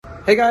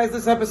Hey guys,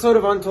 this episode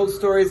of Untold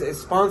Stories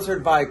is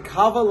sponsored by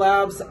Kava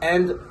Labs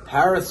and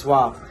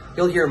Paraswap.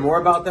 You'll hear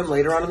more about them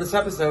later on in this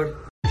episode.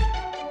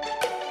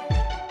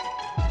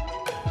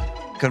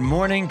 Good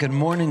morning, good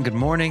morning, good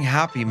morning.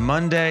 Happy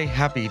Monday,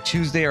 happy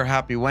Tuesday, or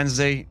happy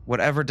Wednesday,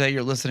 whatever day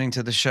you're listening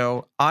to the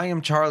show. I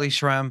am Charlie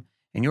Shrem,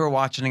 and you're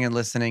watching and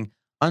listening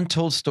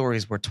Untold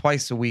Stories, where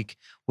twice a week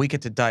we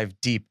get to dive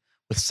deep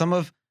with some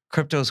of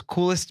crypto's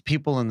coolest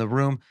people in the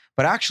room.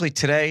 But actually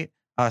today,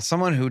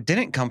 someone who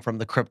didn't come from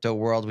the crypto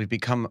world. We've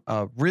become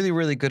really,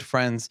 really good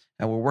friends,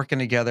 and we're working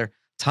together.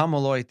 Tom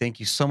Malloy, thank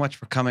you so much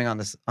for coming on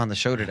the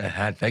show today.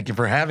 Thank you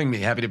for having me.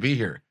 Happy to be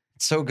here.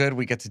 It's so good.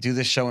 We get to do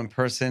this show in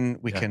person.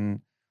 We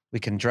can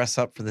dress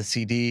up for the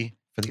CD,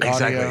 for the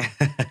audio,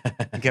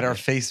 get our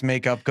face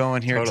makeup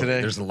going here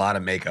today. There's a lot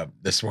of makeup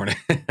this morning.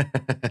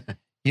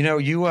 You know,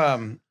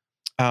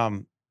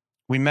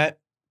 we met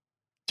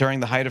during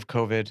the height of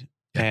COVID,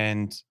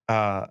 and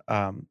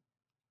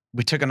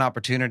we took an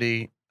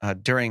opportunity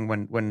during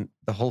when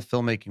the whole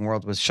filmmaking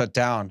world was shut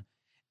down,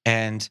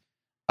 and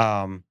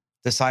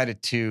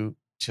decided to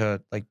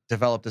like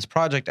develop this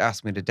project.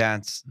 Asked me to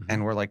dance,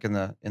 and we're like in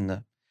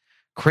the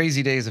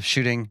crazy days of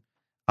shooting.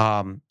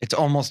 It's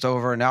almost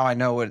over now. I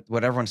know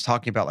what everyone's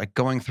talking about, like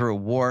going through a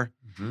war.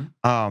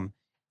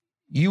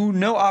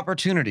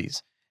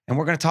 Opportunities, and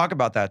we're going to talk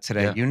about that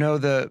today.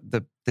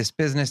 This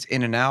business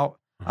in and out.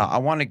 I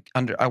want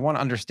to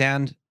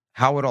understand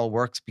how it all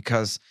works,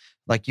 because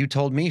like you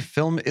told me,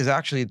 film is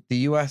actually the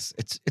U.S.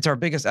 It's our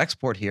biggest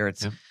export here.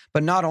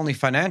 But not only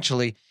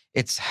financially,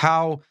 it's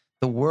how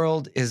the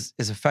world is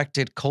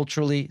affected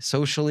culturally,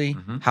 socially,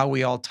 how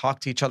we all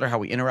talk to each other, how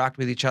we interact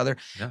with each other.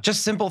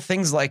 Just simple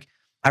things like,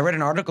 I read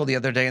an article the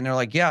other day, and they're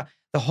like, the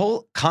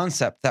whole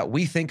concept that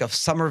we think of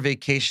summer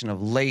vacation,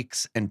 of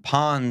lakes and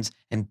ponds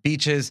and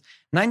beaches,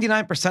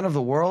 99% of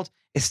the world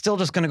is still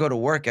just going to go to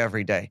work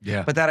every day.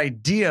 But that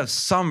idea of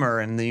summer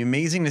and the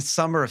amazingness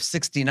summer of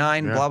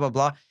 69, blah, blah,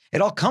 blah, it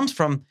all comes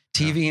from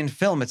TV and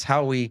film. It's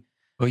how we...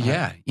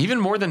 Even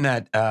more than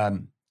that,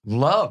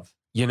 love,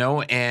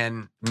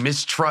 and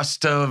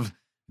mistrust of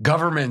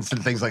governments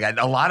and things like that.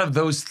 A lot of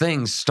those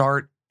things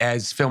start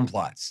as film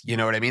plots. You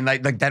know what I mean?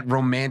 Like that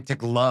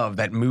romantic love,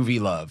 that movie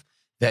love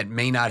that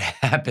may not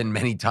happen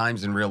many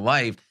times in real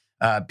life.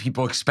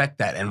 People expect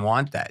that and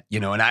want that,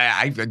 and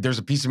I there's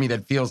a piece of me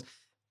that feels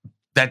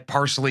that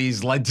partially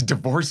has led to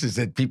divorces,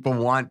 that people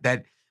want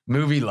that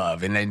movie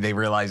love, and then they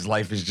realize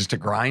life is just a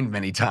grind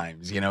many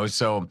times,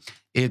 so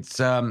it's,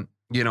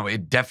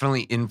 it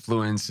definitely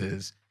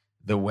influences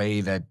the way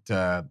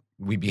that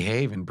we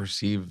behave and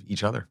perceive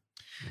each other.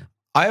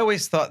 I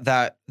always thought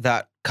that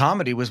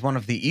comedy was one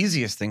of the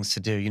easiest things to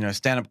do.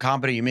 Stand-up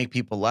comedy, you make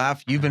people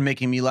laugh. You've been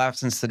making me laugh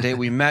since the day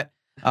we met.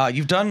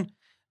 You've done,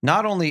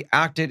 not only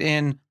acted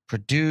in,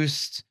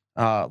 produced,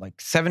 like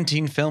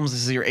 17 films.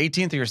 This is your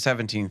 18th or your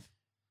 17th?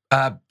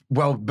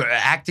 Well,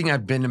 acting,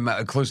 I've been in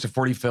close to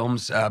 40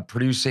 films.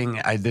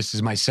 Producing, this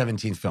is my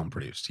 17th film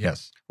produced.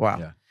 Yes.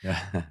 Wow. Yeah.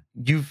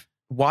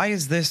 Why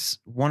is this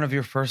one of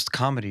your first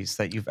comedies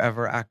that you've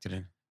ever acted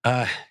in?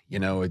 That's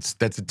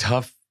a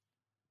tough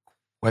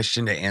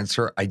question to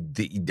answer.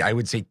 I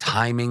would say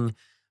timing,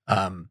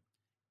 and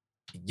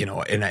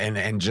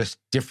just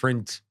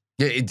different.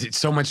 It's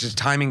so much as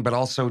timing, but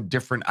also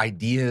different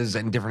ideas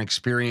and different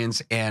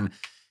experience. And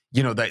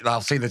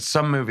I'll say that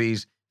some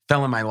movies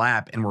fell in my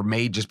lap and were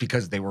made just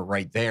because they were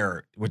right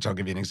there, which I'll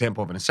give you an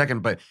example of in a second.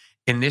 But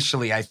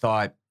initially I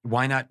thought,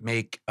 why not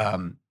make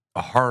a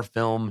horror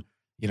film,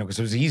 because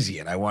it was easy,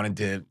 and I wanted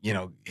to,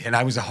 and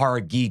I was a horror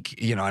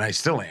geek, and I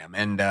still am.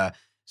 And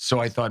so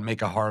I thought,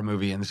 make a horror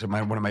movie. And so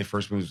one of my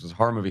first movies was a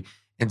horror movie.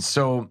 And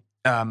so,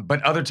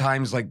 but other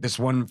times, like this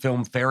one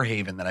film,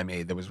 Fairhaven, that I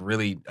made, that was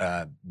really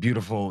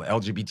beautiful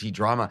LGBT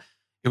drama.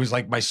 It was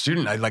like my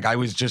student. I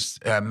was just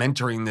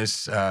mentoring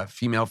this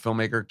female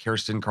filmmaker,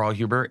 Kirsten Carl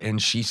Huber,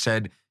 and she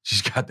said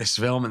she's got this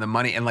film and the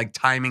money, and like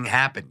timing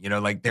happened.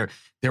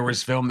 There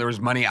was film, there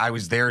was money. I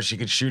was there. She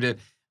could shoot it,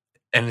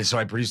 and so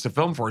I produced the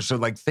film for her. So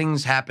like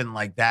things happen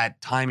like that,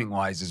 timing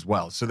wise as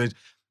well. So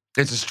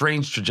it's a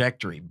strange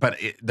trajectory. But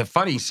the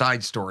funny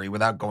side story,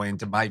 without going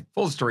into my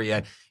full story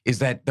yet, is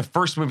that the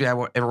first movie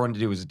I ever wanted to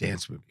do was a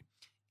dance movie,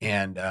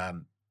 and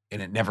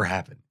it never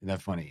happened. Isn't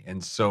that funny?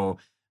 And so.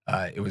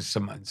 It was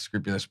some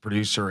unscrupulous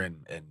producer and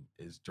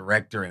his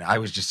director, and I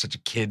was just such a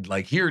kid,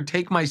 like, here,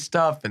 take my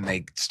stuff, and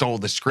they stole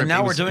the script. And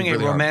now we're doing a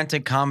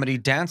romantic comedy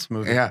dance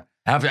movie. Yeah.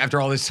 After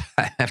all this,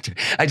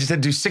 I just had to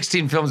do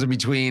 16 films in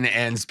between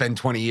and spend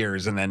 20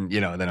 years, and then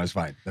I was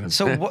fine.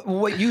 So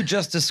what you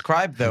just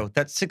described, though,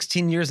 that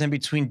 16 years in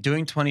between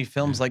doing 20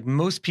 films, like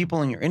most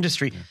people in your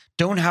industry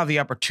don't have the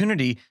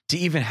opportunity to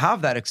even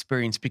have that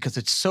experience, because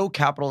it's so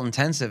capital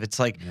intensive. It's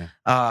like,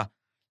 I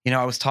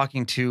was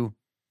talking to.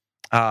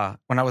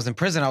 When I was in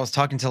prison, I was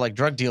talking to like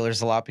drug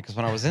dealers a lot, because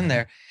when I was in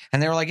there,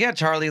 and they were like, yeah,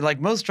 Charlie, like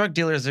most drug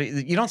dealers,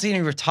 you don't see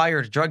any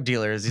retired drug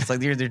dealers. It's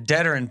like they're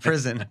dead or in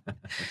prison.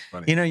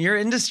 Your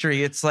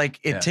industry, it's like,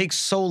 it takes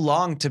so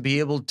long to be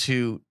able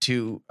to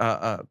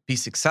be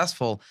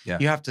successful.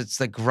 You have to, it's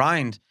like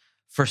grind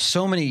for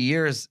so many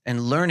years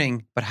and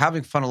learning, but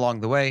having fun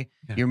along the way.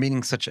 Yeah. You're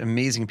meeting such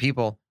amazing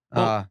people.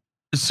 Well,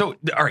 so,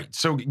 all right.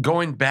 So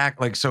going back,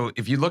 like, so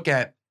if you look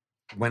at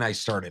when I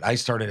started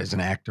as an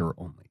actor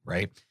only,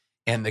 right?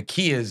 And the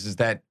key is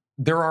that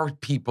there are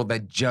people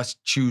that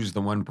just choose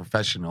the one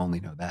profession, only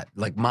know that.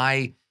 Like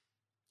my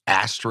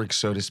asterisk,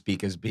 so to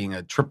speak, as being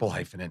a triple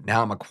hyphenate.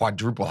 Now I'm a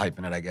quadruple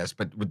hyphenate, I guess.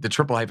 But with the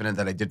triple hyphenate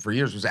that I did for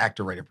years was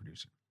actor, writer,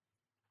 producer.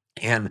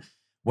 And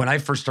when I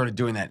first started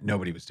doing that,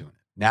 nobody was doing it.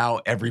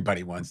 Now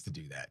everybody wants to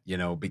do that,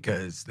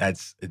 because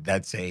that's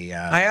a.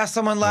 I asked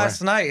someone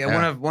last night,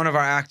 one of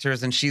our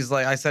actors, and she's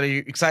like, I said, "Are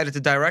you excited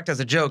to direct?" as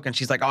a joke, and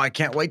she's like, "Oh, I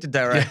can't wait to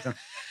direct." Yeah.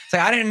 It's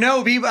like, I didn't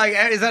know people. Like,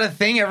 is that a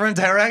thing? Everyone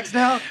directs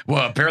now?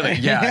 Well, apparently,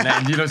 yeah.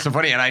 And, it's so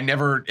funny. And I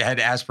never had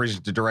aspirations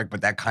to direct,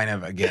 but that kind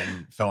of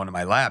again fell into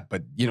my lap.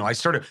 But when I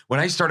started,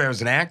 I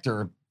was an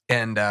actor,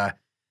 and I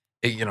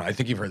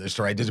think you've heard this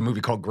story. I did a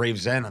movie called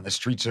Gravesend on the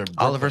streets of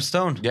Brooklyn. Oliver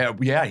Stone.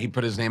 Yeah, he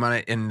put his name on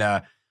it,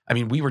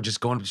 and we were just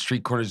going to the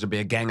street corners to be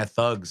a gang of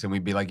thugs, and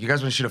we'd be like, "You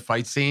guys want to shoot a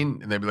fight scene?"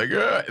 And they'd be like,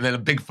 "Yeah," and then a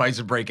big fights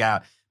would break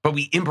out. But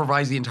we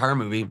improvised the entire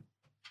movie.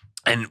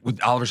 And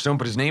with Oliver Stone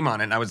put his name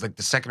on it, and I was like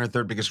the second or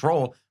third biggest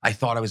role. I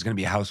thought I was going to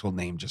be a household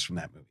name just from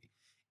that movie.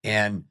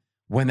 And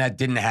when that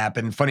didn't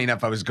happen, funny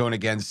enough, I was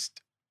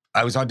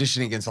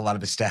auditioning against a lot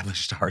of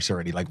established stars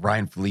already, like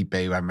Ryan Felipe.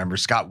 I remember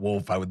Scott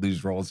Wolf. I would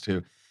lose roles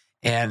to,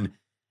 and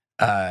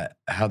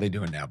how they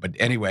doing now? But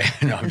anyway,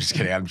 no, I'm just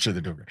kidding. I'm sure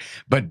they're doing great.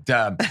 But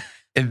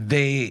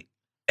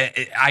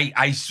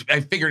I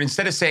figured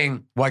instead of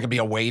saying, well, I could be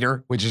a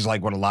waiter, which is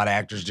like what a lot of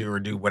actors do or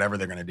do whatever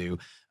they're going to do,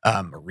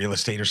 or real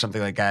estate or something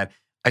like that.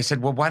 I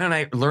said, well, why don't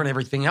I learn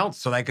everything else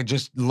so that I could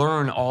just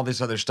learn all this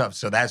other stuff?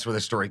 So that's where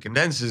the story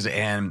condenses.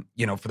 And,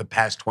 for the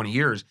past 20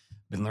 years,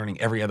 I've been learning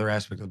every other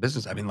aspect of the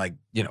business. I mean, like,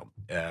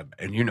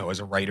 and as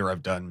a writer,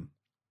 I've done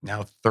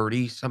now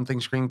 30 something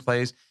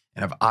screenplays,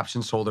 and I've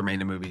option sold or made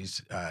into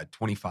movies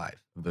 25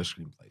 of those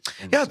screenplays.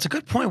 And yeah, it's a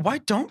good point. Why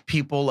don't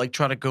people like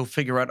try to go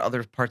figure out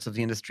other parts of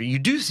the industry? You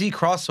do see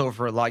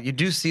crossover a lot. You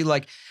do see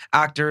like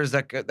actors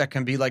that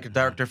can be like a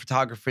director of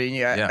photography.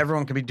 Yeah,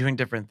 everyone can be doing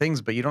different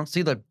things, but you don't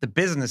see the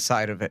business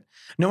side of it.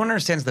 No one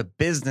understands the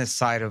business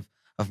side of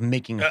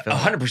making a film.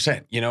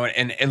 100%.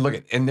 And look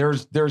at, and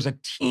there's a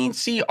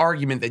teensy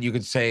argument that you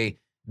could say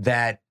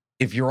that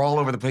if you're all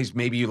over the place,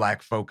 maybe you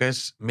lack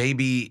focus.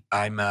 Maybe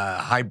I'm a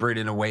hybrid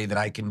in a way that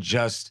I can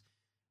just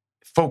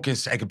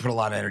focus. I can put a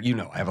lot of energy.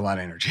 I have a lot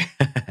of energy.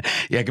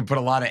 Yeah, I can put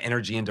a lot of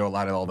energy into a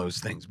lot of all those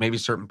things. Maybe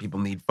certain people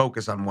need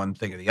focus on one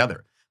thing or the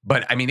other.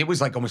 But I mean, it was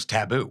like almost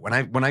taboo. When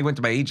I went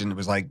to my agent, it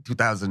was like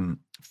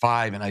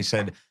 2005, and I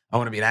said, I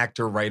want to be an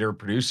actor, writer,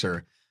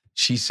 producer.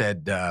 She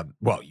said,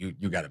 well, you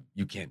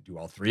can't do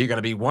all three. You got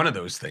to be one of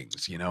those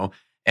things,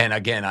 And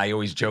again, I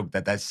always joke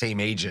that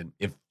same agent,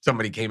 if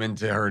somebody came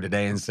into her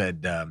today and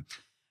said,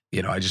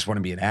 I just want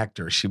to be an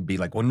actor, she'd be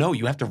like, well, no,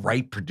 you have to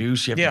write,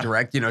 produce, you have to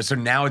direct, So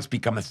now it's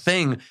become a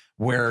thing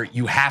where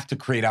you have to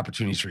create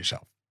opportunities for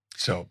yourself.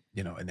 So,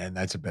 and then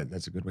that's a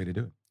good way to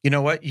do it. You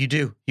know what? You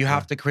do. You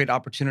have to create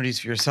opportunities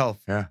for yourself.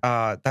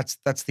 Yeah.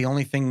 That's the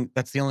only thing.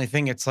 That's the only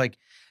thing. It's like,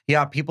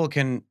 yeah, people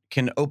can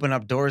open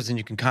up doors and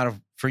you can kind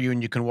of for you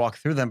and you can walk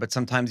through them, but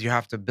sometimes you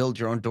have to build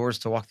your own doors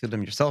to walk through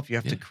them yourself. You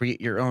have to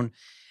create your own.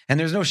 And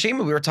there's no shame.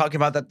 We were talking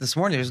about that this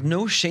morning. There's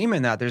no shame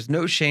in that. There's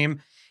no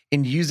shame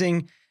in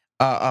using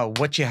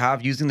what you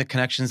have, using the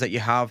connections that you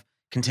have,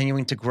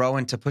 continuing to grow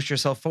and to push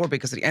yourself forward.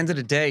 Because at the end of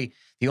the day,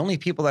 the only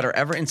people that are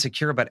ever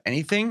insecure about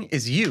anything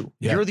is you.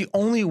 Yeah. You're the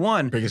only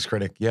one. Biggest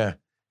critic. Yeah.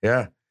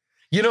 Yeah.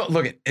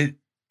 Look,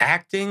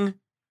 acting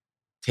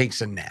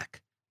takes a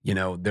knack.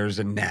 There's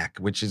a knack,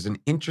 which is an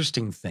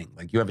interesting thing.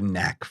 Like you have a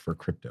knack for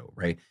crypto,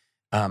 right?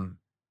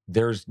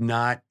 There's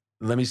not,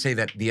 let me say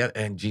that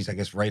and geez, I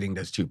guess writing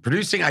does too.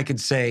 Producing, I could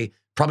say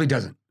probably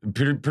doesn't.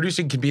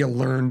 Producing can be a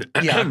learned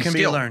it can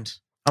be learned.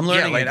 I'm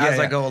learning it as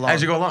I go along.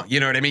 As you go along. You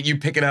know what I mean? You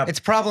pick it up. It's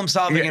problem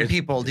solving and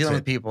people, dealing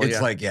with people.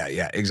 It's like,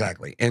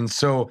 exactly. And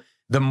so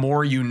the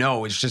more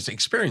it's just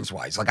experience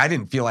wise. Like I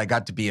didn't feel I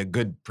got to be a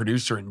good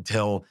producer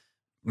until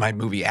my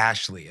movie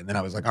Ashley. And then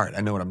I was like, all right,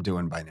 I know what I'm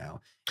doing by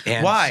now.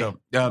 And why?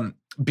 So,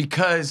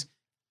 because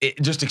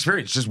just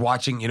experience, just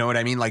watching, you know what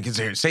I mean? Like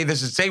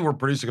say we're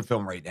producing a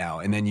film right now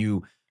and then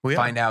you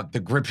find out the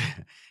grip.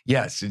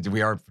 Yes,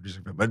 we are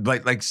producing, but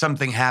like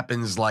something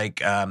happens, like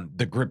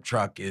the grip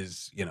truck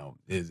is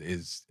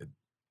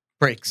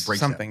breaks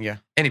something. Down. Yeah,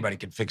 anybody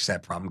can fix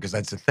that problem because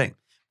that's the thing.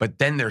 But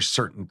then there's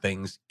certain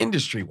things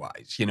industry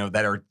wise,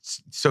 that are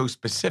so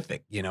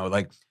specific.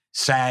 Like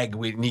SAG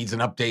needs an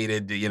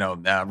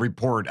updated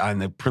report on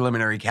the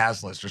preliminary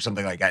cast list or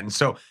something like that. And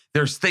so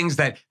there's things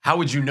that how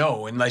would you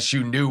know unless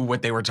you knew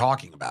what they were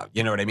talking about?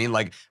 You know what I mean?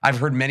 Like I've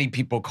heard many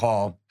people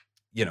call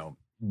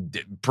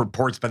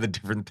purports by the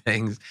different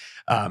things.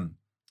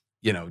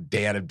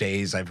 Day out of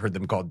days. I've heard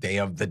them called day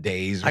of the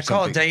days. Or I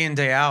call it day in,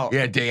 day out.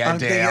 Yeah, day out,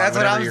 day out. That's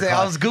what I'm saying.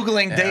 I was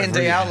Googling day in,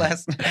 day out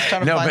last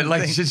night. No, but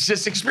like it's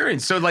just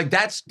experience. So like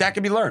that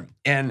can be learned.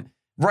 And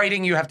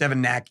writing, you have to have a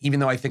knack, even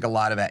though I think a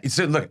lot of it.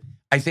 So look,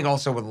 I think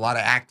also with a lot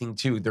of acting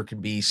too, there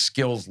can be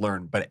skills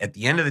learned. But at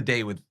the end of the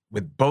day, with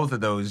with both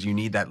of those, you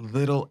need that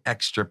little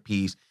extra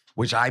piece,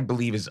 which I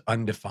believe is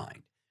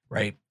undefined,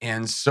 right?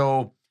 And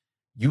so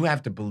you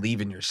have to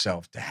believe in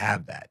yourself to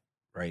have that,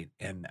 right?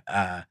 And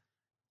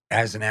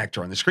as an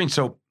actor on the screen.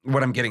 So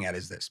what I'm getting at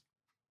is this.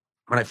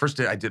 When I first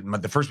did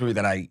the first movie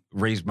that I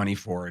raised money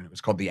for, and it was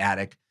called The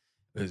Attic.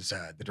 It was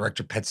the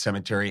director of Pet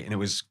Sematary, and it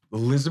was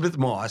Elizabeth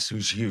Moss,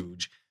 who's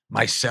huge,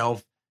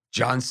 myself,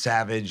 John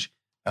Savage,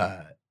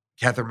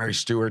 Catherine Mary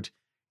Stewart,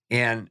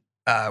 and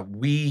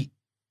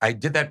I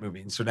did that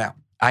movie. And so now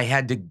I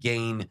had to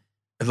gain,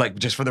 like,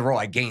 just for the role,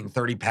 I gained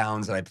 30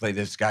 pounds, and I played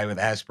this guy with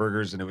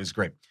Asperger's, and it was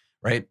great,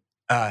 right?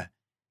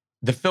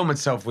 The film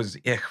itself was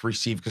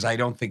received because I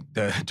don't think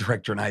the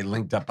director and I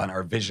linked up on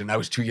our vision. I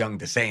was too young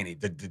to say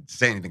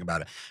anything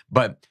about it.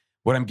 But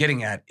what I'm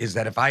getting at is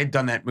that if I had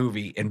done that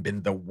movie and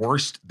been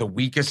the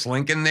weakest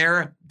link in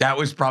there, that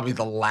was probably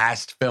the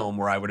last film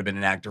where I would have been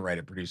an actor,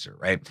 writer, producer,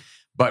 right?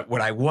 But what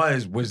I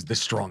was the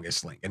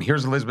strongest link. And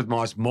here's Elizabeth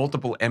Moss,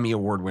 multiple Emmy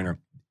Award winner.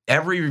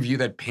 Every review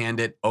that panned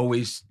it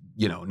always,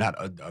 not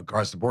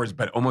across the boards,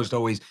 but almost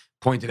always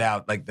pointed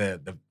out, like,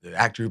 the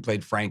actor who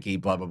played Frankie,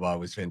 blah, blah, blah,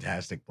 was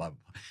fantastic, blah, blah,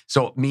 blah.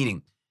 So,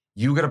 meaning,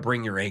 you got to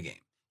bring your A game.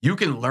 You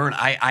can learn.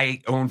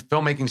 I own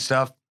filmmaking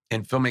stuff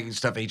and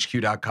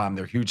filmmakingstuffhq.com.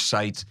 They're huge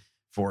sites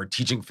for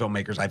teaching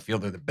filmmakers. I feel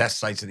they're the best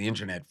sites on the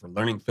internet for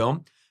learning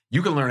film.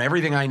 You can learn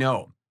everything I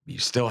know. You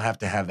still have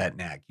to have that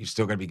knack. You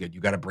still got to be good.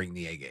 You got to bring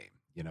the A game.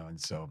 And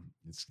so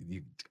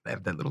you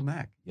have that little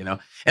knack,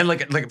 and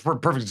like for a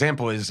perfect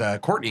example is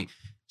Courtney.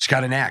 She's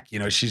got a knack,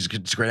 she's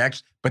a great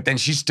actress, but then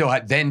she's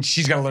got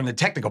to learn the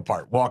technical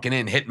part, walking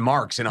in, hitting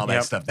marks and all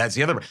that stuff. That's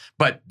the other.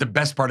 But the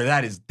best part of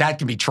that is that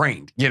can be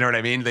trained. You know what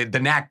I mean? The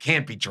knack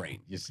can't be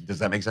trained. Does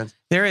that make sense?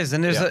 There is,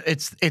 and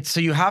it's so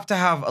you have to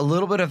have a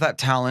little bit of that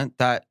talent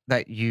that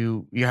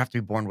you have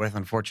to be born with,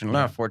 unfortunately.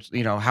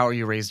 Unfortunately, how are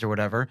you raised or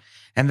whatever.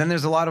 And then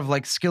there's a lot of,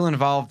 like, skill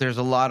involved. There's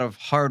a lot of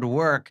hard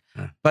work,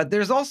 but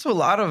there's also a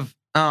lot of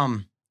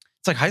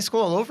it's like high school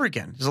all over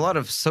again. There's a lot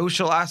of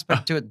social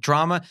aspect to it,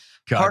 drama.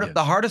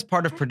 The hardest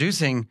part of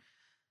producing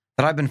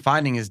that I've been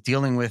finding is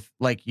dealing with,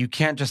 like, you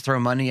can't just throw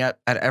money at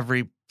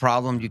every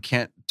problem. You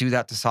can't do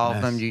that to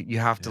solve them. You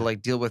have to,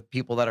 like, deal with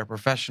people that are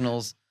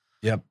professionals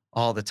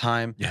all the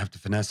time. You have to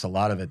finesse a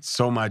lot of it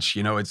so much.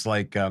 It's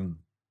like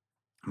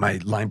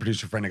my line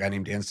producer friend, a guy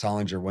named Dan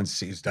Solinger, once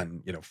he's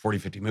done, 40,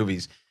 50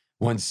 movies,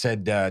 once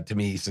said to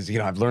me, he says,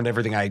 I've learned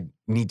everything I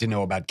need to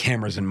know about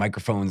cameras and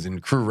microphones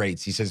and crew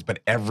rates. He says, but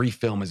every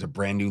film is a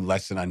brand new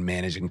lesson on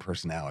managing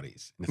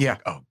personalities. And it's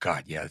like, oh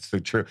God, yeah, it's so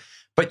true.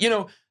 But,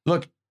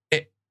 look,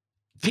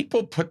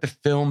 people put the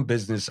film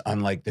business on,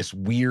 like, this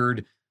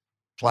weird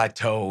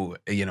plateau,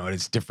 and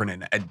it's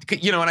different. And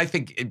I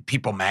think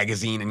People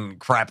Magazine and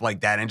crap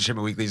like that,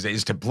 Entertainment Weekly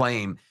is to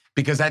blame,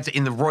 because that's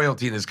in the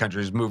royalty in this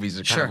country. Is movies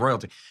are kind of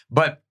royalty.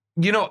 But,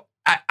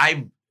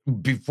 I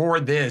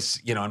before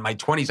this, in my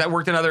 20s, I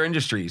worked in other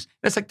industries.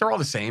 It's like, they're all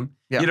the same.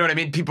 Yeah. You know what I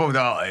mean? People,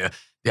 the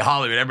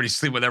Hollywood, everybody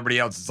sleep with everybody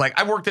else. It's like,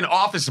 I worked in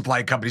office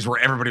supply companies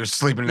where everybody was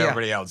sleeping with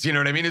everybody else. You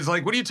know what I mean? It's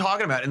like, what are you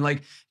talking about? And,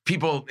 like,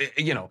 people,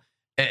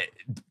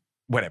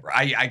 whatever.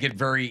 I get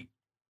very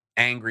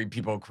angry,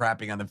 people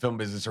crapping on the film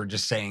business or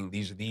just saying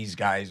these are these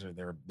guys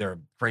or they're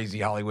crazy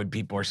Hollywood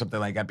people or something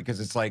like that,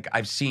 because it's like,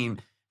 I've seen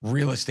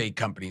real estate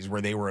companies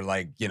where they were,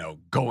 like,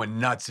 going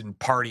nuts and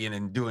partying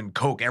and doing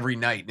coke every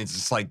night. And it's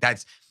just like,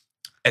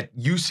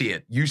 you see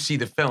it. You see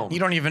the film. You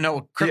don't even know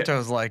what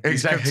crypto's like.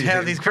 Exactly.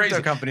 Have these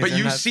crypto companies. But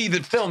you see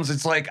the films.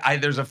 It's like,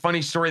 there's a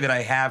funny story that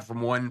I have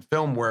from one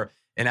film where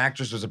an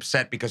actress was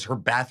upset because her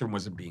bathroom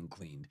wasn't being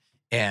cleaned.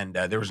 And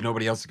there was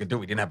nobody else that could do it.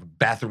 We didn't have a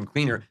bathroom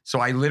cleaner. So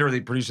I literally,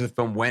 producer of the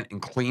film, went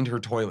and cleaned her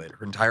toilet,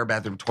 her entire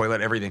bathroom,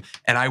 toilet, everything.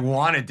 And I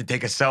wanted to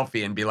take a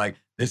selfie and be like,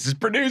 this is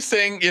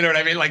producing. You know what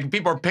I mean? Like,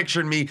 people are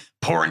picturing me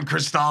pouring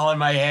Cristal in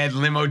my head,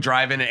 limo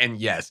driving. And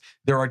yes,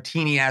 there are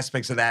teeny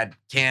aspects of that,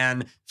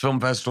 Cannes, film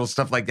festival,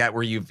 stuff like that,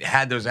 where you've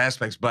had those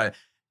aspects. But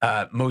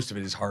most of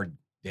it is hard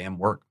damn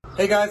work.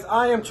 Hey guys,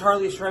 I am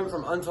Charlie Shrem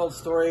from Untold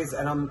Stories.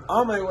 And I'm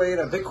on my way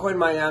to Bitcoin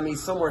Miami,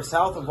 somewhere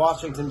south of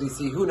Washington,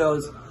 D.C. Who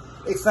knows?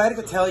 Excited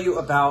to tell you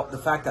about the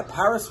fact that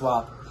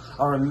Paraswap,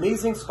 our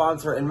amazing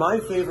sponsor and my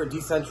favorite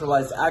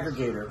decentralized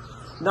aggregator,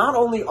 not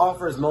only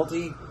offers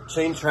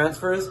multi-chain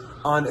transfers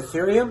on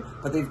Ethereum,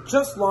 but they've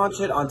just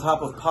launched it on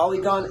top of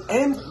Polygon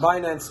and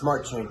Binance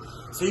Smart Chain.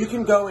 So you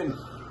can go and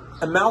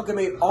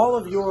amalgamate all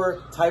of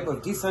your type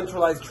of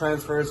decentralized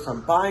transfers,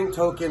 from buying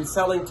tokens,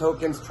 selling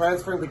tokens,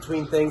 transferring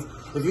between things.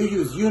 If you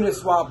use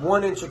Uniswap,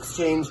 1inch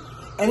Exchange,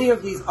 any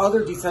of these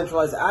other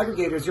decentralized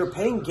aggregators, you're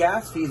paying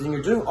gas fees and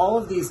you're doing all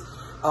of these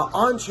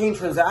on-chain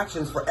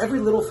transactions for every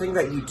little thing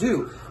that you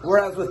do.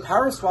 Whereas with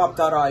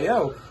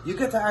Paraswap.io, you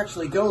get to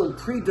actually go and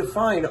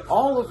predefine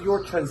all of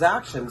your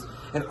transactions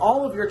and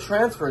all of your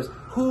transfers,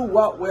 who,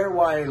 what, where,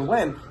 why, and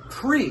when,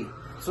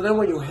 So then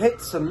when you hit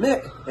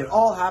submit, it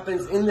all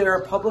happens in there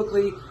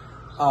publicly,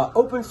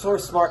 open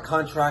source smart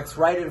contracts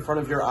right in front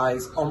of your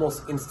eyes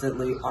almost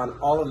instantly on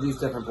all of these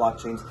different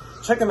blockchains.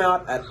 Check them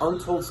out at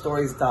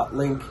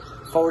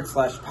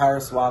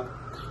untoldstories.link/Paraswap.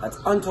 That's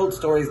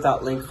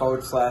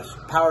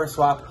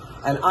untoldstories.link/Paraswap.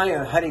 and I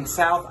am heading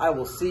south. I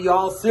will see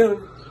y'all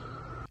soon.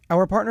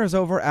 Our partners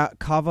over at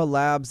Kava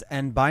Labs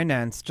and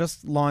Binance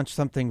just launched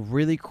something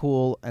really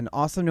cool, an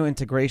awesome new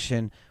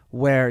integration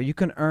where you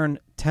can earn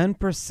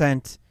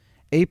 10%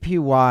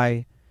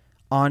 APY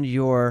on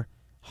your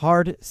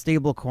hard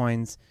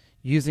stablecoins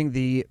using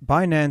the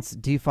Binance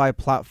DeFi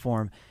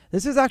platform.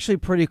 This is actually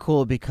pretty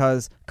cool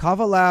because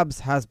Kava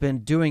Labs has been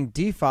doing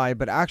DeFi,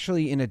 but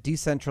actually in a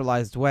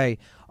decentralized way,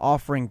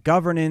 offering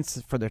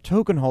governance for their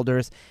token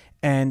holders,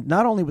 and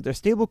not only with their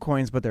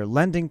stablecoins, but their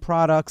lending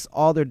products,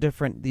 all their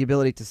different, the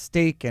ability to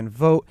stake and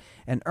vote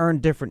and earn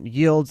different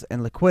yields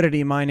and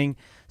liquidity mining.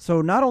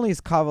 So not only is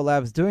Kava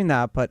Labs doing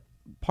that, but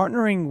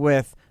partnering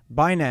with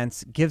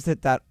Binance gives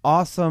it that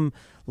awesome,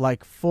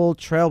 like full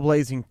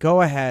trailblazing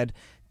go ahead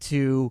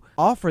to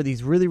offer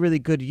these really, really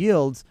good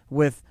yields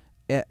with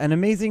an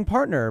amazing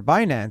partner,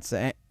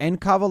 Binance and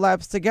Kava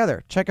Labs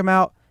together. Check them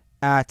out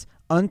at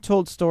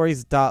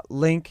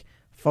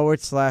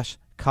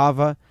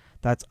untoldstories.link/Kava.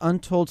 That's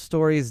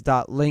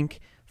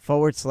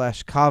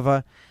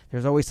untoldstories.link/Kava.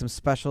 There's always some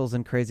specials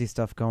and crazy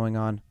stuff going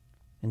on.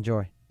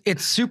 Enjoy.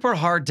 It's super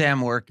hard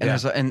damn work.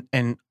 And,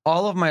 and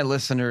all of my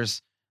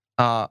listeners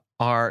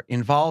are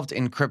involved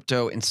in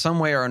crypto in some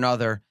way or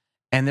another.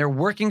 And they're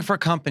working for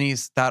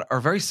companies that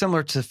are very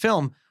similar to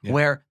film,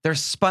 where they're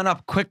spun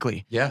up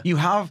quickly. Yeah.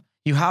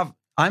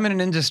 I'm in an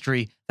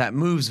industry that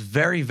moves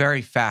very,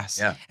 very fast.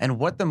 Yeah. And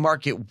what the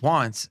market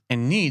wants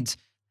and needs,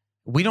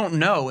 we don't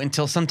know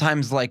until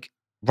sometimes like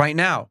right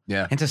now.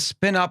 Yeah. And to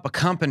spin up a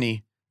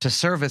company to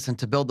service and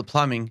to build the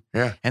plumbing,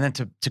 and then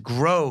to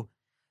grow,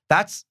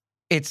 it's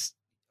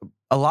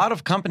a lot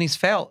of companies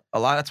fail.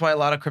 That's why a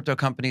lot of crypto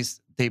companies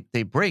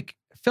they break.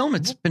 Film,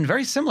 it's been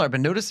very similar. I've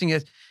been noticing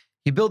it.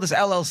 You build this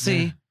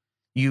LLC,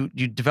 you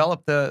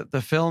develop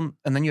the film,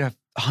 and then you have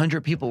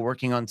 100 people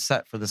working on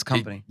set for this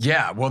company.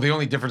 Well, the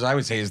only difference I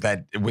would say is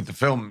that with the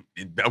film,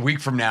 a week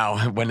from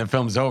now, when the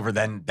film's over,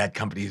 then that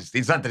company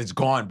it's not that it's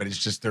gone, but it's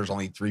just there's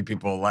only 3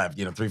 people left,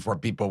 3-4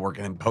 people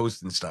working in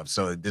post and stuff.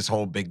 So this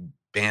whole big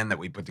band that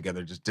we put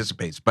together just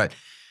dissipates. But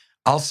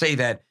I'll say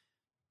that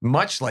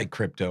much like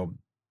crypto,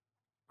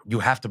 you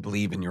have to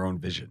believe in your own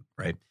vision,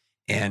 right?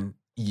 And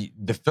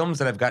the films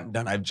that I've gotten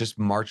done, I've just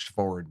marched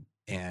forward.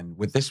 And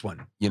with this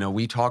one,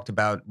 we talked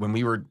about when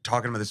we were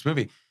talking about this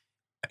movie,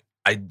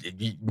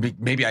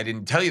 maybe I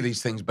didn't tell you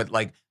these things, but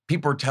like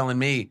people were telling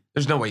me,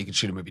 there's no way you could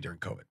shoot a movie during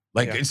COVID.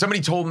 Like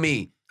somebody told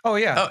me,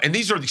 and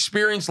these are the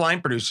experienced line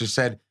producers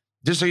said,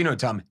 just so you know,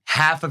 Tom,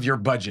 half of your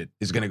budget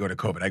is going to go to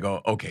COVID. I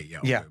go, okay,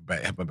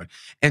 but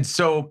and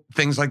so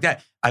things like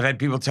that. I've had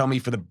people tell me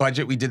for the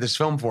budget we did this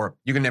film for,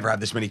 you can never have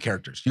this many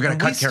characters. You got to cut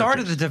characters. We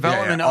started the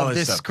development of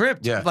this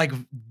script like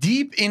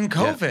deep in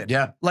COVID.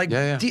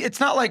 It's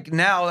not like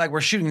now, like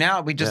we're shooting now.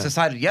 We just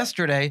decided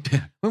yesterday.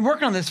 We're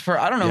working on this for,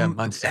 I don't know,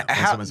 months.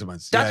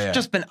 That's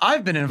just been,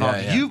 I've been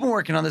involved. You've been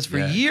working on this for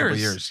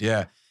years.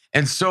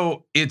 And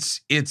so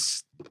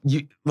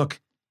you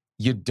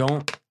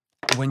don't,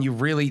 when you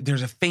really,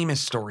 there's a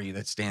famous story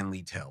that Stan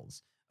Lee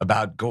tells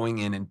about going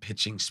in and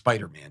pitching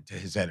Spider-Man to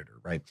his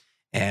editor, right?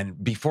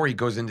 And before he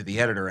goes into the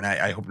editor, and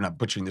I hope I'm not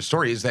butchering the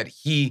story, is that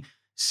he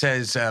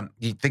says,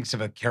 he thinks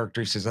of a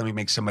character, he says, let me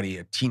make somebody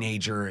a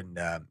teenager, and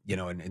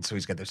and so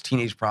he's got those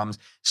teenage problems.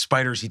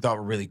 Spiders he thought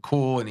were really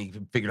cool, and he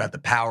figured out the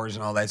powers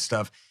and all that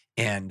stuff,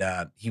 and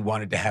he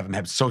wanted to have him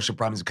have social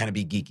problems and kind of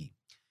be geeky.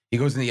 He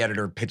goes in the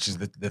editor, pitches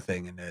the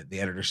thing, and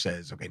the editor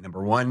says, okay,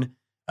 number one,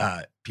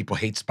 people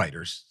hate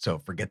spiders, so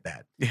forget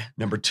that.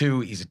 Number two,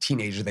 he's a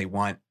teenager. They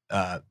want,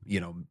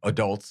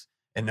 adults.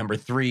 And number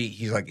three,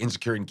 he's like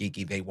insecure and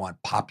geeky. They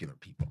want popular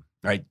people,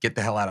 right? Get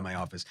the hell out of my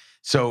office.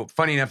 So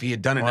funny enough, he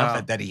had done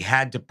enough that he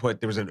had to put,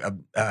 there was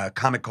a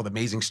comic called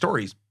Amazing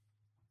Stories.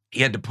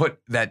 He had to put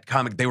that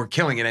comic, they were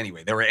killing it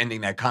anyway. They were ending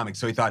that comic.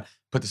 So he thought,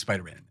 put the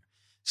Spider-Man in there.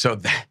 So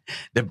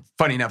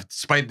funny enough,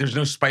 there's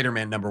no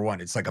Spider-Man number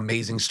 1. It's like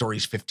Amazing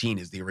Stories 15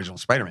 is the original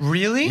Spider-Man.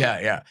 Really?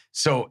 Yeah.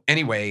 So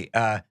anyway,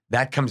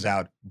 that comes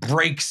out,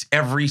 breaks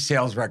every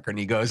sales record. And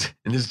he goes,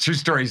 and this is a true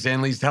story,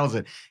 Stan Lee tells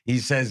it. He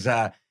says,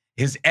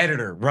 his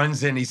editor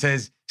runs in, he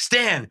says,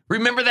 Stan,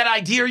 remember that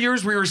idea of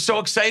yours we were so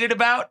excited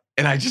about?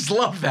 And I just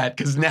love that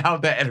because now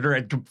the editor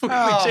had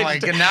completely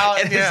changed it. Now,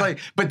 it's like,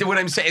 but what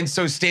I'm saying,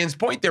 so Stan's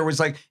point there was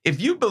like,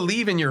 if you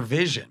believe in your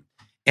vision,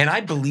 and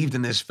I believed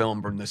in this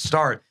film from the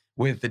start,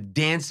 with the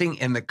dancing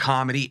and the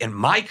comedy and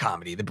my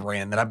comedy, the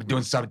brand that I've been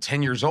doing since I'm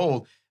 10 years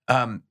old,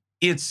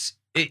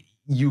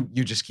 you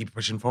just keep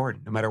pushing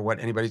forward. No matter what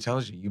anybody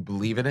tells you, you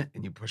believe in it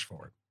and you push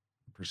forward.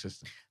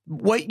 Persistent.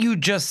 What you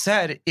just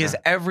said is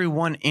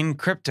everyone in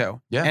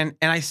crypto. Yeah. And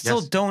I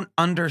still don't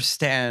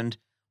understand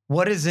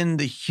what is in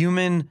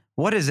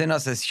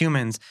us as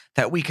humans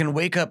that we can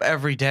wake up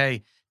every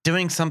day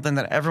doing something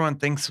that everyone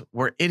thinks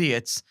we're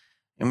idiots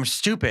and we're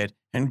stupid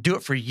and do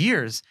it for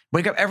years.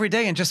 Wake up every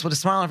day and just with a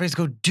smile on our face,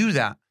 go do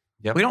that.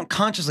 Yep. We don't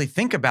consciously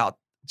think about.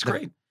 It's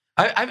great.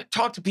 I've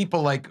talked to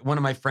people like one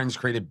of my friends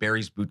created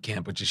Barry's Boot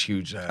Camp, which is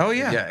huge.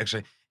 Yeah,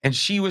 actually. And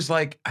she was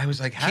like, I was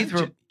like, Keith,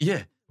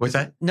 what's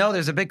that? No,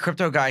 there's a big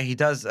crypto guy. He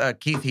does,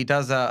 Keith, he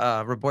does,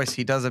 Robois,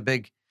 he does a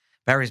big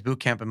Barry's Boot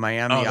Camp in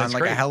Miami on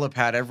like great. a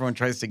helipad. Everyone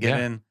tries to get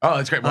in. Oh,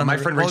 that's great. Well, my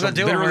friend Rachel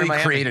literally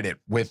Miami. created it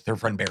with her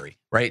friend Barry,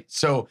 right?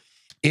 So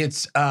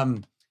it's I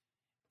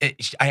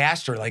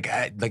asked her like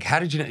how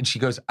did you know? And she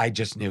goes, I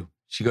just knew.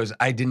 She goes,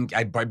 I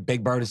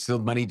begged, borrowed, and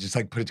stealed money, just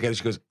like put it together.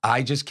 She goes,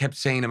 I just kept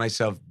saying to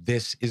myself,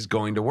 this is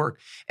going to work.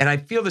 And I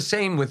feel the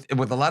same with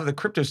a lot of the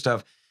crypto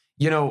stuff.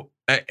 You know,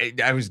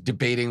 I was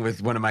debating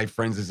with one of my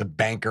friends as a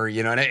banker,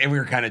 you know, and we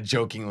were kind of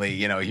jokingly,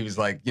 you know, he was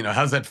like, you know,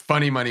 how's that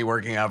funny money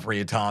working out for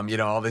you, Tom? You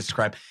know, all this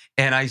crap.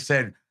 And I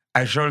said,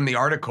 I showed him the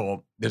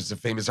article. There's a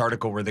famous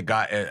article where the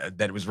guy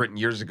that was written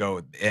years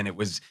ago, and it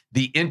was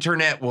 "The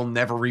Internet Will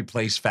Never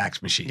Replace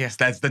Fax Machines." Yes,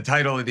 that's the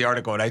title of the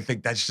article, and I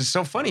think that's just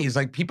so funny. It's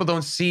like people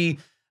don't see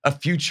a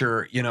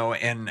future, you know,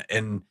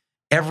 and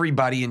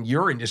everybody in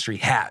your industry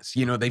has,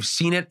 you know, they've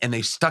seen it and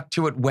they've stuck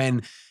to it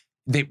when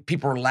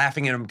people were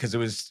laughing at them because it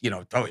was, you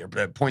know, oh, you're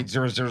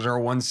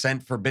 0.0001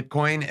 cent for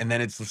Bitcoin. And then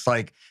it's just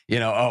like, you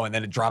know, oh, and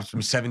then it drops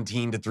from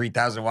 17 to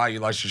 3,000. Wow, you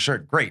lost your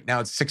shirt. Great.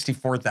 Now it's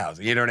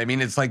 64,000. You know what I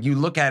mean? It's like you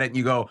look at it and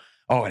you go,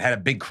 oh, it had a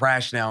big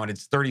crash now and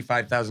it's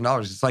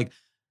 $35,000. It's like,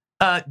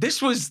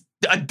 this was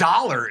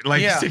 $1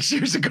 like 6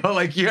 years ago.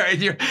 Like you're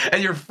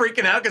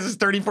freaking out because it's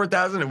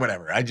 34,000 or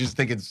whatever. I just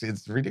think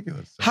it's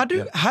ridiculous.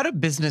 So, how do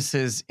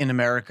businesses in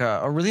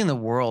America or really in the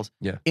world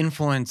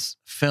influence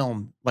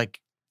film like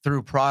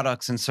through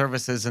products and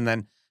services and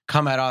then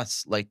come at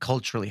us like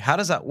culturally? How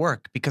does that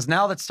work? Because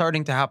now that's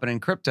starting to happen in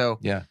crypto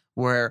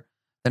where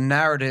the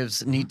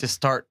narratives need to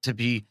start to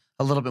be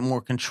a little bit more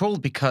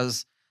controlled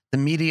because the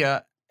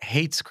media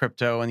hates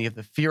crypto and you have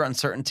the fear,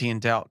 uncertainty,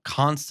 and doubt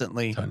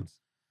constantly. Tons.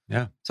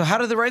 Yeah. So how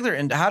do other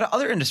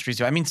industries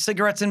do? I mean,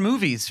 cigarettes and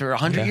movies for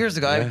 100 years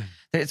ago,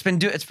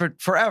 it's for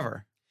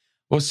forever.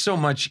 Well, so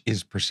much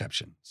is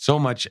perception. So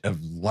much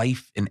of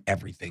life and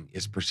everything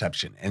is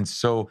perception. And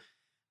so,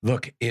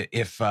 look,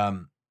 if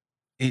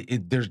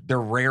they're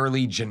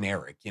rarely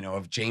generic. You know,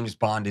 if James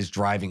Bond is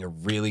driving a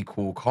really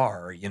cool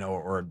car, you know,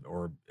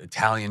 or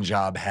Italian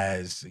Job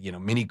has, you know,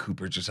 Mini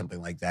Coopers or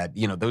something like that.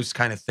 You know, those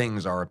kind of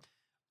things are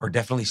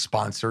definitely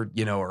sponsored.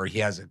 You know, or he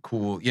has a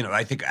cool. You know,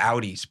 I think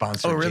Audi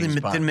sponsored. Oh, really? James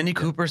Bond. Did Mini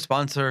Cooper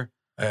sponsor?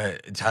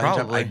 Italian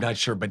Job, I'm not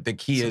sure, but the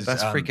key is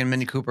best freaking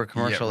Mini Cooper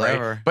commercial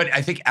ever. But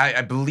I think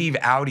I believe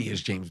Audi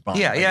is James Bond.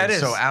 Yeah, right? It is.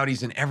 So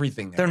Audi's in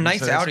everything. They're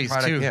nice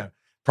Audis too. Yeah,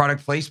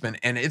 product placement,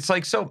 and it's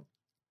like so.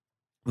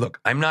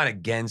 Look, I'm not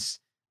against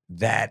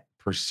that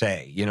per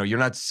se. You know, you're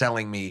not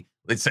selling me.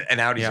 An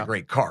Audi's a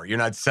great car. You're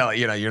not selling.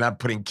 You know, you're not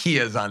putting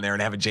Kias on there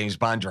and having James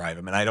Bond drive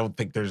them. And I don't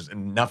think there's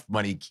enough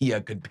money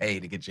Kia could pay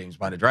to get James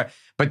Bond to drive.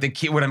 But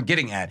what I'm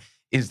getting at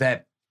is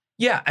that,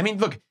 I mean,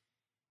 look.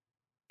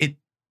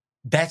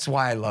 That's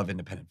why I love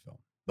independent film.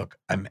 Look,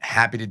 I'm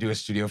happy to do a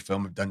studio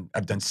film.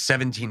 I've done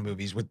 17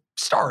 movies with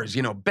stars,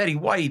 you know, Betty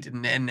White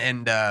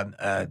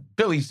and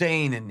Billy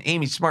Zane and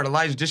Amy Smart,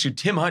 Elijah Dishu,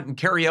 Tim Hunt and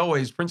Carrie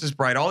Elways, Princess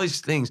Bride, all these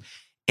things.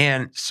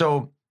 And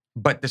so,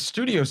 but the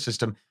studio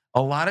system,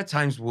 a lot of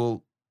times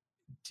will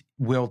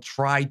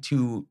try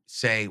to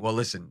say, well,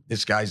 listen,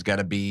 this guy's got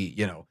to be,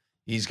 you know,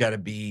 he's got to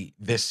be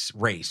this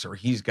race or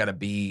he's got to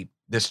be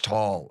this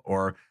tall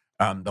or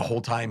the whole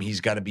time he's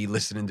got to be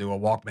listening to a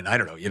Walkman. I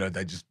don't know. You know,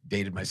 I just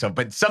dated myself,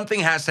 but something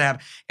has to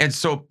happen. And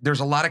so there's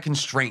a lot of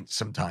constraints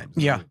sometimes.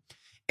 Yeah.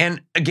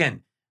 And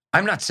again,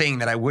 I'm not saying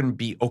that I wouldn't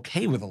be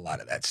okay with a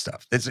lot of that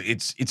stuff.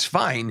 It's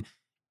fine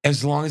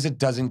as long as it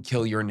doesn't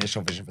kill your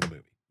initial vision for the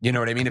movie. You know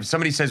what I mean? If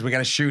somebody says we got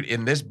to shoot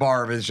in this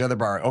bar or this other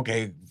bar,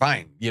 okay,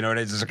 fine. You know,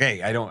 it's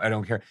okay. I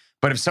don't care.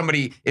 But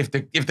if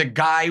the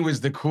guy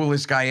was the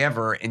coolest guy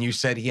ever and you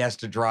said he has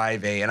to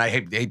drive and I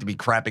hate to be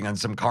crapping on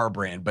some car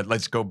brand, but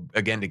let's go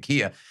again to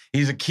Kia.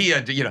 He's a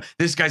Kia, you know,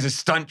 this guy's a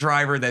stunt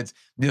driver that's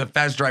the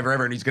fastest driver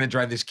ever and he's going to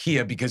drive this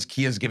Kia because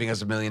Kia's giving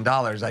us $1 million.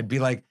 I'd be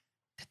like,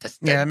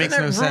 that makes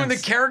no ruin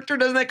sense. The character?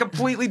 Doesn't that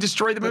completely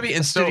destroy the movie?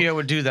 And studio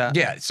would do that.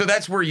 Yeah. So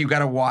that's where you got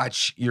to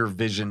watch your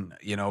vision,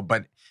 you know,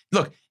 but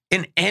look,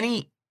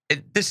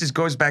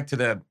 goes back to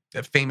the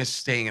famous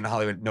saying in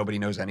Hollywood, nobody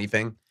knows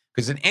anything.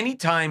 Because at any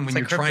time when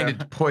you're trying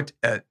to put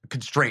a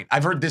constraint,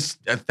 I've heard this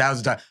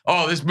 1,000 times.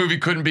 Oh, this movie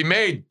couldn't be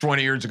made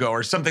 20 years ago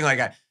or something like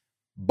that.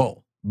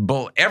 Bull.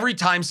 Every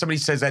time somebody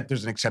says that,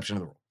 there's an exception to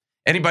the rule.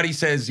 Anybody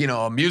says, you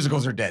know,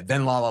 musicals are dead,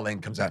 then La La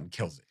Land comes out and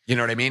kills it. You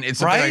know what I mean? It's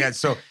something like that.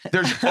 So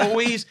there's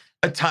always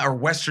a time, or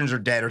Westerns are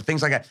dead or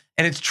things like that.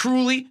 And it's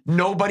truly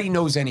nobody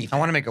knows anything. I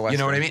want to make a Western. You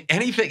know what I mean?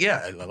 Anything.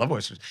 Yeah, I love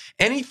Westerns.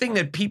 Anything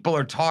that people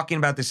are talking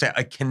about, they say,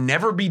 it can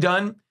never be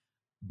done,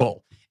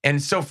 bull. And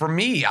so for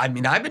me, I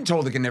mean, I've been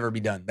told it can never be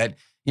done. That,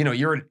 you know,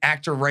 you're an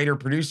actor, writer,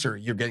 producer.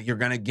 You're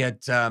gonna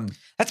get.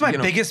 That's my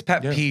biggest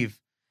pet peeve.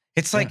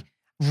 It's like,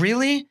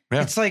 really?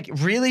 Yeah. It's like,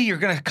 really? You're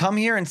gonna come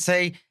here and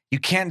say you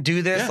can't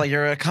do this? Yeah. Like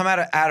you're gonna come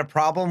at a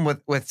problem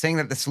with saying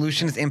that the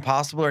solution is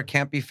impossible or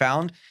can't be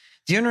found?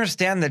 Do you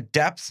understand the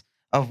depths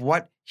of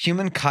what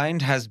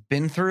humankind has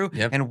been through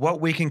and what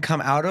we can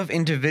come out of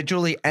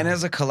individually and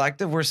as a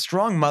collective? We're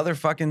strong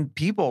motherfucking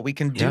people. We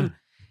can do.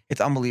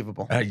 It's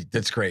unbelievable.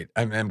 That's great.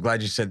 I'm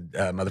glad you said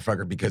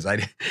motherfucker because I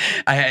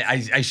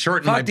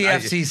shortened Fuck my the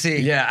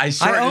FCC. Yeah,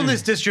 I own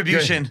this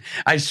distribution. Good.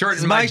 I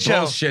shortened my my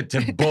show. bullshit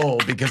to bull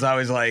because I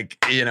was like,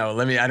 I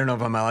don't know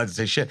if I'm allowed to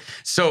say shit.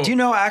 So do you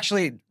know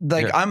actually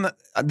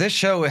this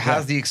show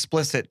has Yeah. the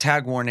explicit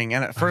tag warning,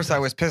 and at first I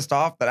was pissed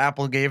off that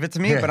Apple gave it to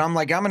me, Yeah. but I'm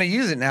like, I'm going to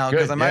use it now Good,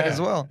 because I might yeah,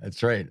 as well.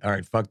 That's right. All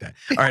right, fuck that.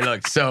 All right,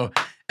 look. So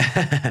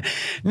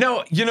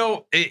no,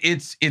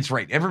 it's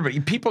right. Everybody,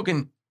 people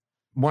can.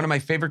 One of my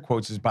favorite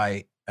quotes is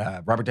by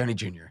Robert Downey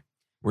Jr.,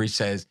 where he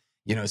says,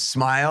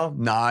 smile,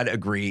 nod,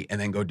 agree,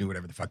 and then go do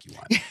whatever the fuck you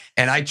want.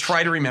 And I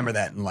try to remember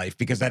that in life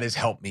because that has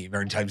helped me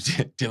very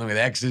times dealing with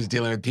exes,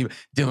 dealing with people,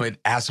 dealing with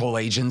asshole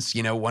agents.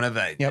 One of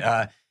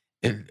the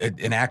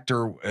an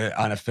actor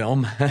on a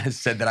film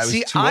said that I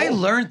was too I old.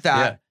 learned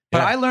that. Yeah. But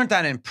Yeah. I learned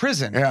that in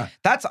prison. Yeah.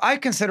 I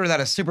consider that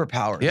a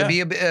superpower. Yeah.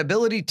 The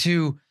ability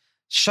to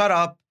shut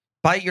up,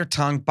 bite your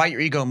tongue, bite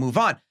your ego, move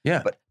on.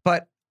 Yeah.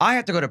 But I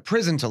had to go to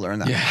prison to learn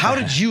that. Yeah. How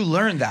did you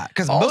learn that?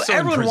 Because Also in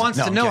everyone prison. wants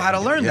No, to I'm know kidding, how to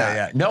I'm learn kidding.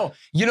 that. Yeah. No,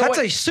 you know That's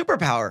what? a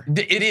superpower.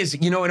 It is,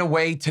 in a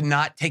way to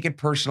not take it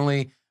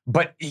personally.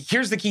 But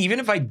here's the key.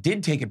 Even if I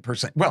did take it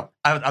personally, well,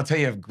 I'll tell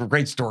you a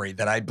great story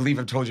that I believe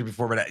I've told you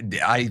before, but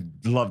I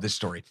love this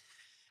story.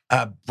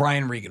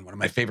 Brian Regan, one of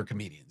my favorite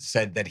comedians,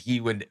 said that he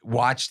would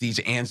watch these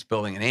ants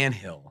building an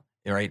anthill,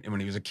 right? And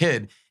when he was a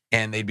kid,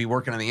 and they'd be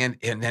working on the ant,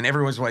 and then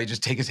every once in a while he'd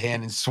just take his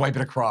hand and swipe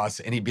it across,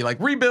 and he'd be like,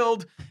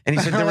 rebuild. And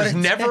he said there was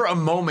never a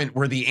moment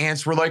where the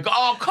ants were like,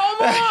 oh, come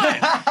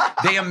on.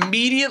 They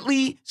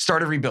immediately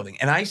started rebuilding.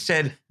 And I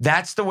said,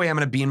 that's the way I'm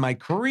going to be in my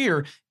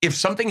career. If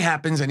something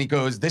happens and he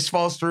goes, this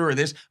falls through,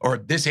 or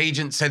this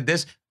agent said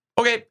this,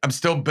 okay, I'm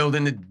still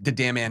building the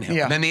damn anthill.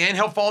 Yeah. And then the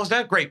anthill falls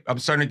down. Great. I'm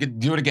starting to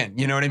do it again.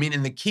 You know what I mean?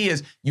 And the key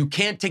is you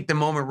can't take the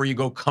moment where you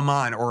go, come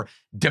on, or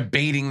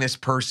debating this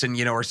person,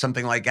 or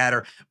something like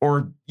that.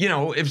 Or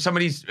if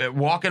somebody's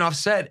walking off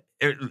set,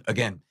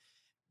 again,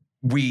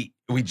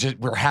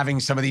 we're having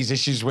some of these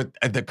issues with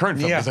the current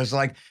film. Yeah. It's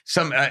like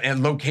some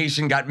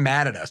location got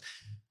mad at us.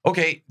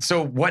 Okay,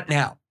 so what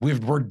now?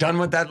 We're done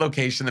with that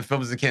location. The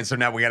film is canceled. So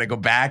now we got to go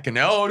back and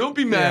don't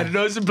be mad at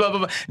us and blah, blah,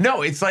 blah.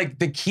 No, it's like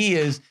the key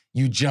is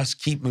you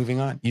just keep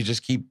moving on. You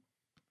just keep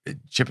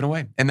chipping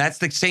away. And that's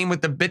the same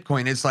with the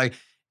Bitcoin. It's like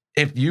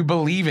if you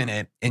believe in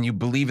it and you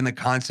believe in the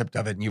concept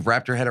of it and you've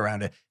wrapped your head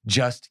around it,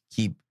 just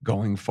keep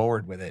going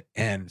forward with it.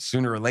 And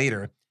sooner or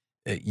later,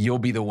 you'll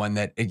be the one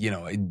that,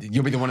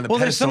 you'll be the one on the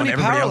pedestal and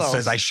everybody else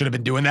says, I should have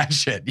been doing that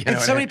shit.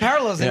 It's so many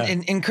parallels. Yeah.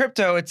 In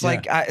crypto, it's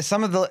like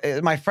some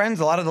of my friends,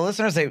 a lot of the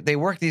listeners, they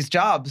work these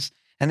jobs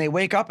and they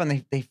wake up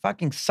and they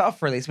fucking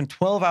suffer. They spend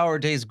 12-hour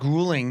days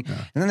grueling.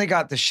 Yeah. And then they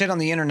got the shit on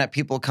the internet,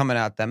 people coming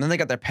at them. Then they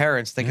got their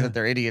parents thinking that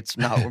they're idiots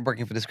not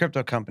working for these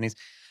crypto companies.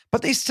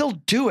 But they still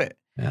do it.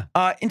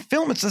 Yeah. In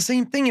film, it's the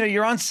same thing.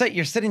 You're on set,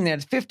 you're sitting there,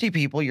 it's 50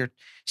 people, you're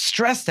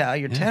stressed out,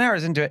 you're 10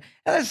 hours into it,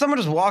 and then someone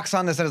just walks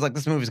on the set and is like,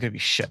 this movie's gonna be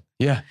shit.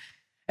 Yeah.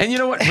 And you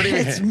know what?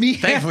 It's me.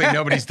 Thankfully,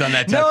 nobody's done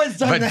that. No one's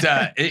done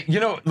that.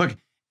 But, look,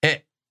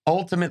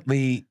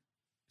 ultimately,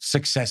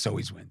 success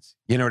always wins.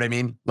 You know what I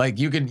mean? Like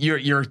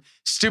you're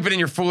stupid and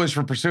you're foolish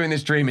for pursuing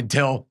this dream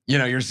until,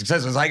 you're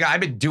successful. Like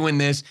I've been doing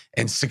this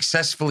and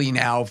successfully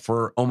now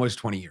for almost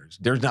 20 years.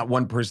 There's not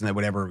one person that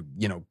would ever,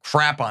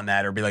 crap on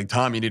that or be like,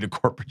 Tom, you need a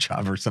corporate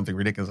job or something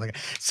ridiculous like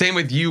that. Same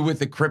with you with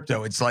the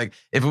crypto. It's like,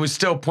 if it was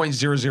still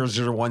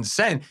 0.0001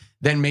 cent,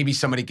 then maybe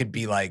somebody could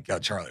be like, oh,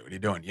 Charlie, what are you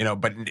doing?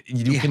 But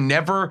you can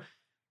never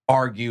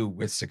argue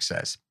with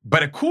success.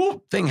 But a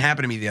cool thing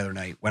happened to me the other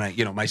night when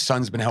my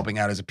son's been helping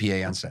out as a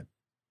PA on set.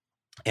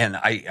 And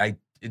I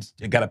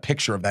got a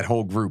picture of that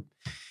whole group.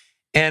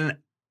 And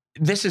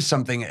this is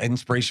something,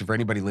 inspiration for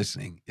anybody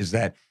listening, is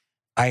that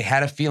I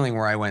had a feeling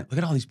where I went, look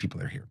at all these people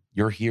that are here.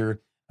 You're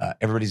here.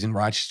 Everybody's in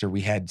Rochester.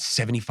 We had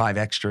 75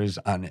 extras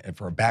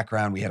for a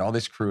background. We had all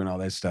this crew and all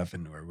that stuff.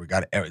 And we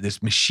got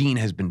this machine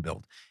has been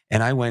built.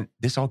 And I went,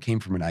 this all came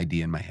from an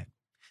idea in my head.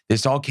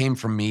 This all came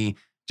from me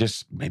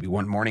just maybe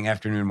one morning,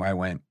 afternoon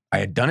where I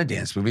had done a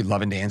dance movie,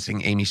 Love and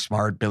Dancing, Amy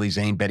Smart, Billy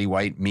Zane, Betty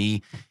White,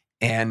 me.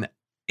 And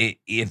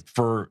it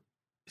for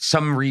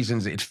some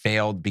reasons it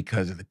failed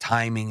because of the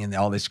timing and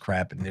all this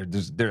crap. And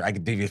I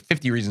could give you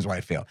 50 reasons why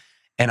it failed.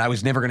 And I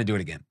was never going to do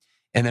it again.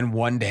 And then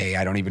one day,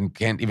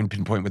 can't even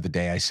pinpoint with the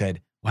day, I said,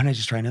 why don't I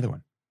just try another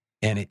one?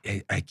 And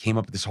I came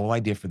up with this whole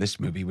idea for this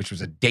movie, which was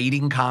a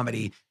dating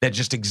comedy that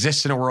just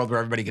exists in a world where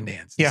everybody can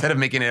dance. Yeah. Instead of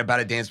making it about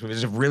a dance movie,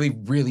 it's a really,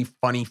 really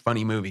funny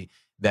movie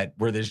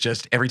where there's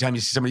just, every time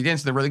you see somebody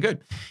dance, they're really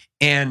good.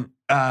 And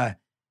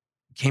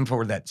came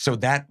forward that. So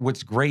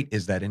what's great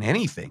is that in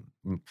anything,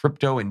 in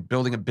crypto and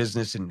building a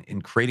business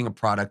and creating a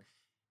product,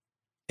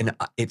 and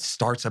it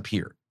starts up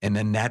here. And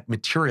then that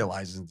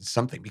materializes into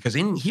something because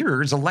in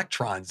here is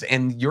electrons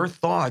and your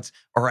thoughts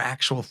are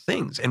actual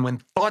things. And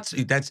when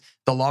that's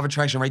the law of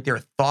attraction right there.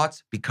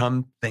 Thoughts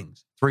become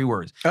things. 3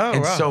 words. Oh,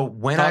 and wow. so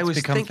when Thoughts I was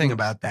become thinking things.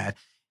 about that,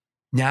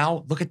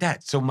 now look at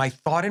that. So my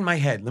thought in my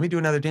head, let me do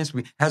another dance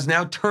movie, has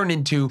now turned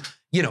into,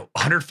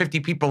 150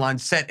 people on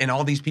set and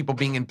all these people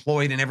being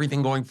employed and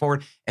everything going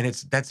forward. And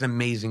that's an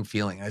amazing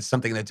feeling. It's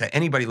something that to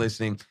anybody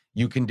listening,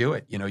 you can do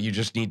it. You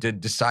just need to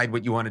decide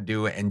what you want to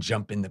do and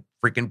jump in the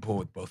freaking pool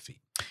with both feet.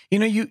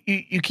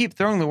 You keep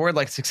throwing the word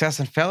like success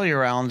and failure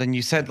around, and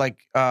you said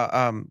like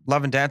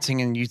Love and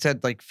Dancing, and you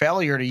said like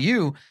failure to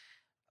you.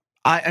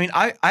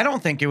 I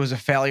don't think it was a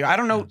failure. I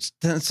don't know.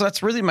 So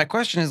that's really my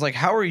question is like,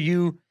 how are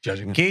you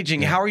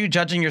gauging? Yeah. How are you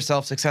judging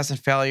yourself success and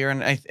failure?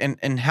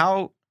 And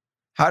how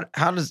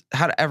do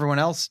everyone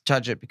else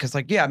judge it? Because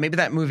like, yeah, maybe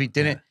that movie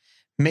didn't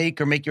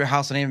make your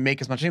house name and make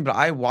as much money, but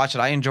I watched it.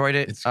 I enjoyed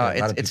it.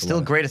 It's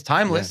still great. It's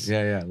timeless.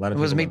 Yeah. A lot of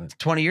it was made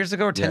 20 years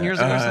ago or 10 years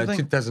ago or something.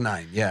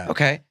 2009. Yeah.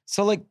 Okay.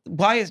 So like,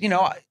 why is,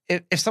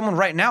 if someone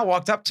right now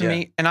walked up to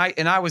me and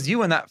I was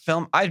you in that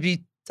film, I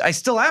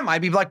still am.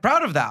 I'd be like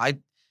proud of that. I'd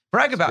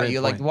brag about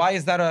you. Point. Like, why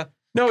is that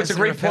No, it's a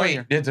great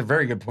point. It's a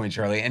very good point,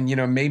 Charlie. And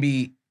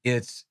maybe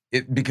it's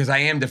because I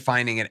am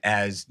defining it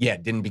as,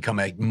 didn't become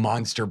a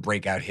monster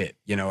breakout hit,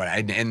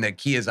 and the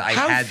key is I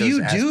had those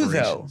aspirations. How few do,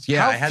 though?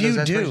 Yeah, I had those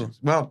aspirations.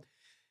 Well,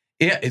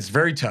 yeah, it's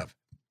very tough.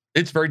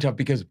 It's very tough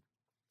because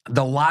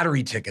the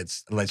lottery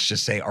tickets, let's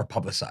just say, are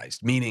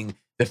publicized, meaning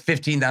the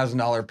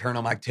 $15,000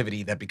 Paranormal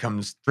Activity that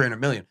becomes $300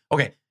 million.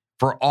 Okay,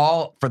 for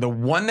the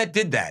one that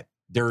did that,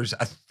 there's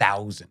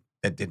 1,000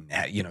 that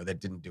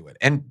didn't do it.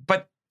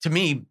 But to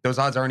me, those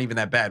odds aren't even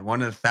that bad.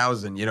 1 in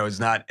 1,000, is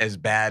not as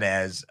bad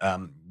as,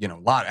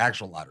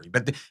 actual lottery.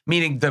 But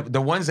meaning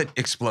the ones that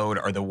explode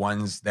are the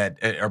ones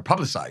that are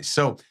publicized.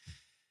 So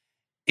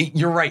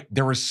you're right.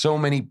 There were so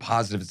many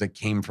positives that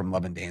came from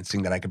Love and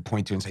Dancing that I could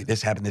point to and say,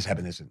 this happened, this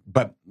happened, this happened.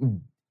 But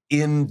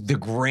in the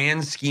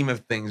grand scheme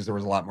of things, there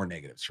was a lot more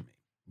negatives for me.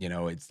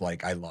 It's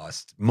like I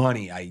lost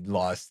money. I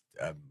lost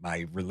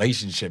my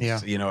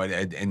relationships,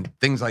 and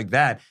things like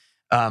that.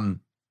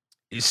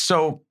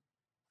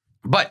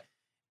 But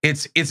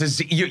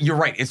you're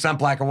right. It's not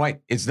black and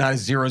white. It's not a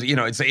zero.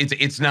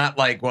 It's not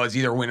like, well, it's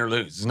either win or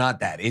lose. It's not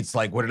that. It's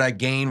like, what did I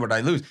gain? What did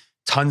I lose?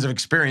 Tons of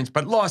experience,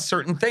 but lost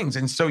certain things.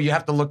 And so you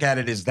have to look at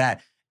it as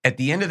that. At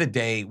the end of the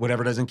day,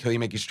 whatever doesn't kill you,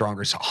 make you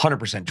stronger. It's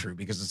 100% true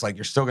because it's like,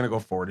 you're still going to go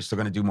forward. You're still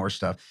going to do more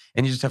stuff.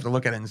 And you just have to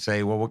look at it and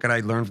say, well, what can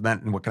I learn from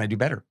that? And what can I do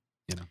better?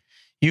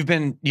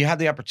 You had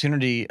the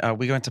opportunity.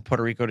 We went to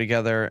Puerto Rico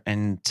together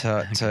and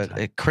to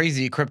a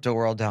crazy crypto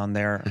world down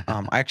there.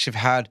 I actually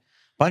have had a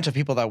bunch of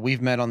people that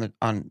we've met on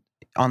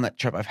that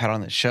trip. I've had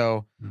on the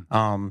show.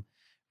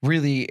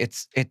 Really,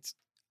 it's.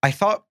 I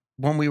thought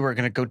when we were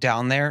going to go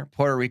down there,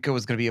 Puerto Rico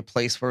was going to be a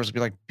place where it was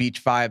going to be like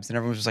beach vibes and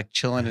everyone was just like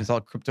chilling. And it's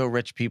all crypto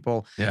rich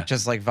people,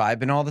 just like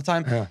vibing all the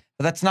time. Yeah.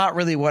 But that's not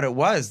really what it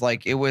was.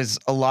 Like it was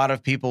a lot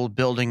of people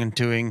building and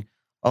doing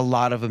a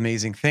lot of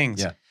amazing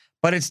things. Yeah.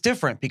 But it's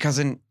different because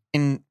in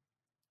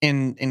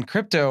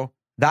crypto,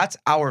 that's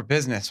our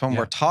business when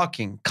we're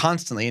talking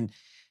constantly and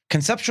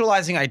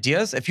conceptualizing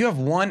ideas. If you have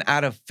 1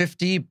 out of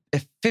 50,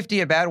 if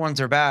 50 bad ones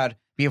are bad,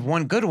 you have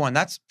 1 good one,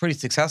 that's pretty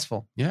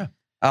successful. Yeah.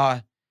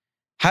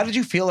 How did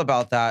you feel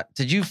about that?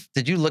 Did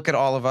you look at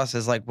all of us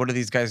as like, what are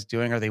these guys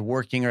doing? Are they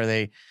working? Are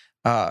they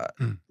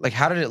like,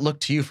 how did it look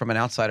to you from an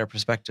outsider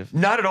perspective?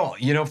 Not at all.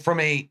 From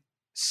a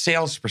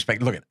sales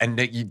perspective, look at, and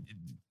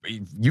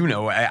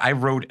I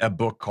wrote a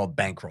book called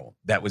Bankroll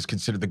that was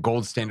considered the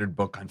gold standard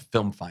book on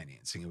film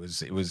financing. It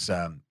was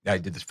I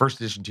did this first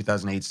edition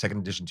 2008, second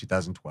edition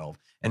 2012,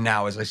 and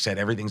now, as I said,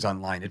 everything's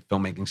online at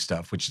Filmmaking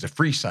Stuff, which is a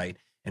free site,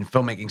 and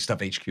Filmmaking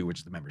Stuff HQ, which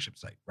is the membership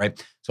site, right?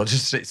 So I'll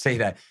just say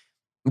that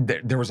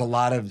there was a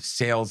lot of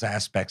sales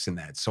aspects in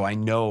that. So I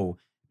know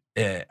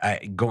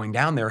going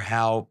down there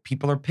how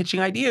people are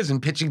pitching ideas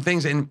and pitching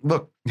things. And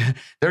look,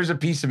 there's a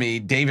piece of me,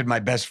 David, my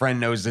best friend,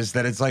 knows this,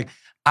 that it's like,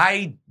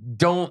 I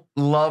don't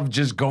love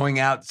just going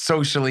out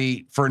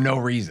socially for no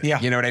reason. Yeah.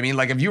 You know what I mean?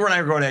 Like if you and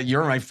I were going out,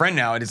 you're my friend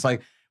now, and it's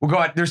like, we'll go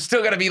out, there's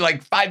still got to be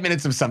like 5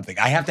 minutes of something.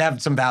 I have to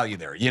have some value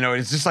there.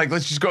 It's just like,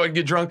 let's just go and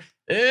get drunk.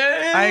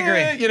 I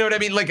agree. You know what I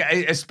mean? Like,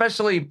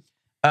 especially,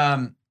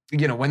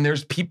 when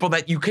there's people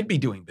that you could be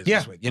doing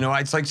business with,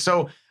 it's like,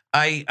 so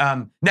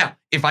now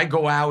if I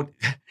go out,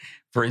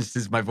 for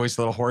instance, my voice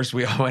a little hoarse,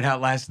 we all went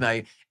out last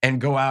night and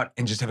go out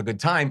and just have a good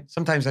time.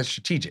 Sometimes that's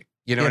strategic.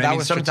 You know what I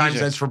mean? Sometimes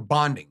that's for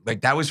bonding.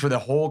 Like that was for the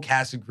whole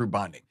cast and crew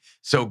bonding.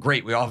 So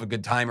great. We all have a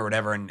good time or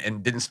whatever,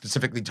 and didn't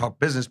specifically talk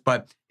business,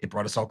 but it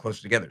brought us all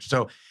closer together.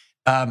 So,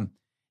 I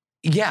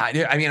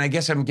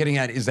guess I'm getting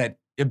at is that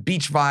a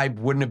beach vibe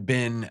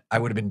I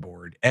would have been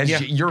bored.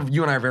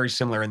 You and I are very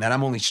similar in that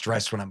I'm only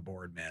stressed when I'm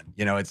bored, man.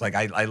 It's like,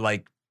 I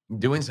like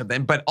doing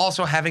something, but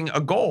also having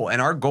a goal.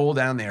 And our goal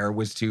down there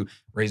was to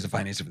raise the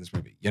financing for this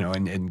movie,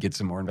 and get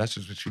some more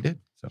investors, which we did.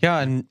 So.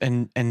 Yeah.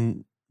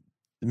 And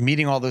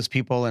meeting all those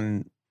people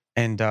and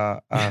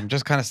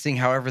just kind of seeing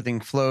how everything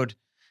flowed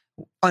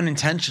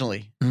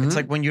unintentionally. Mm-hmm. It's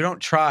like when you don't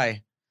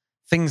try,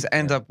 things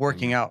end up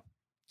working out.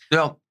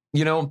 Well,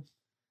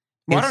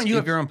 why don't you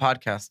have your own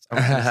podcast?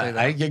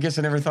 I guess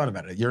I never thought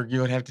about it.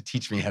 You would have to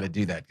teach me how to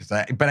do that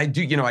but I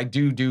do, I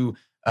do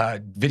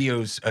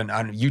videos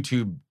on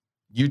YouTube,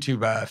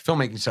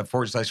 filmmaking stuff /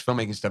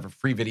 filmmaking stuff, or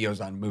free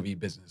videos on movie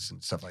business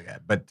and stuff like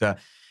that. But,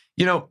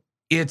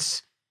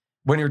 it's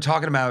when you're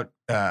talking about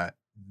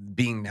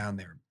being down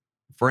there.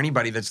 For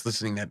anybody that's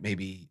listening that may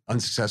be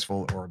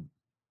unsuccessful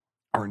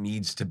or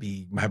needs to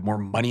have more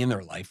money in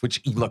their life,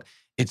 which look,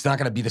 it's not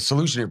going to be the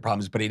solution to your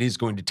problems, but it is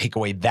going to take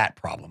away that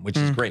problem, which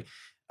is great.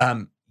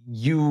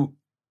 You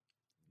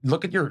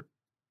look at the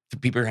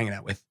people you're hanging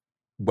out with.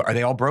 Are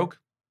they all broke?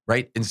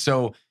 Right. And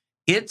so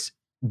it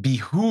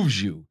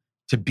behooves you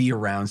to be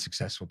around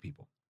successful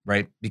people,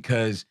 right?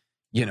 Because,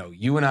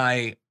 you and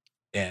I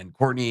and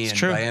Courtney and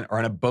Diane are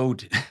on a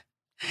boat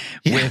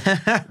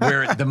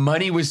where the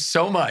money was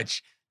so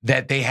much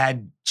that they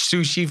had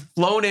sushi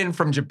flown in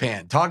from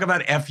Japan. Talk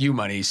about FU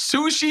money.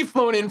 Sushi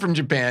flown in from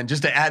Japan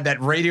just to add that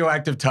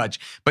radioactive touch.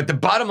 But the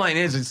bottom line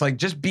is, it's like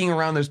just being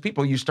around those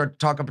people, you start to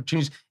talk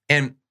opportunities.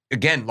 And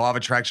again, law of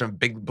attraction, I'm a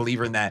big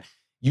believer in that.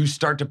 You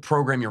start to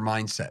program your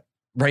mindset,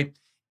 right?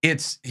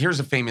 Here's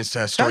a famous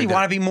story. You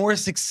want to be more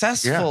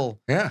successful.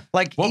 Yeah.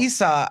 Like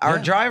Isa, our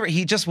driver,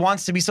 he just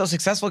wants to be so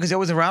successful because he's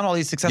always around all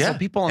these successful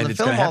people in the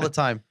film all the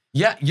time.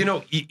 Yeah.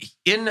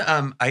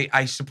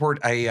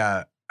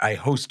 I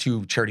host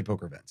 2 charity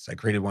poker events. I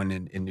created one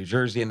in New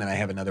Jersey, and then I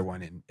have another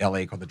one in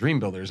LA called the Dream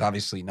Builders.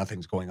 Obviously,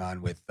 nothing's going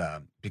on with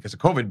because of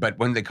COVID, but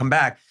when they come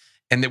back,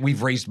 and that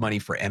we've raised money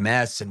for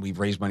MS and we've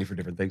raised money for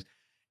different things.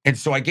 And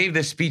so I gave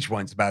this speech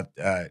once about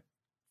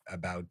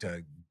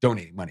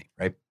donating money,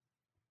 right?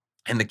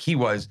 And the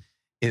key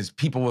is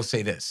people will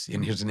say this,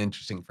 and here's an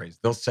interesting phrase.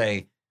 They'll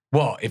say,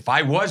 well, if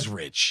I was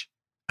rich,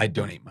 I'd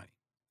donate money,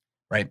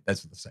 right?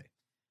 That's what they'll say.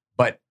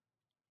 But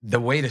the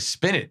way to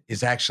spin it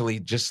is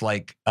actually just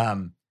like,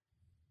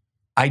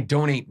 I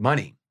donate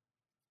money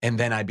and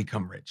then I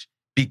become rich,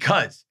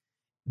 because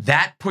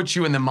that puts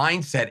you in the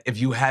mindset if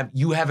you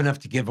have enough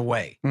to give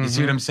away. You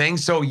see what I'm saying?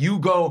 So you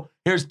go,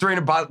 here's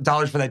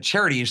 $300 for that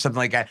charity or something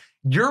like that.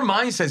 Your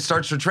mindset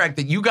starts to attract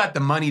that you got the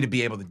money to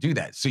be able to do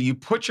that. So you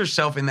put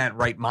yourself in that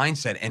right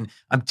mindset. And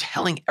I'm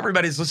telling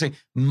everybody that's listening,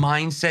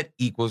 mindset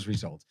equals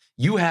results.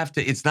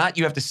 It's not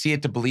you have to see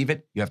it to believe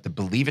it. You have to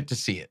believe it to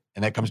see it.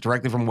 And that comes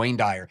directly from Wayne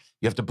Dyer.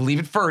 You have to believe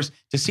it first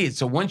to see it.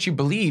 So once you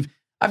believe,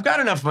 I've got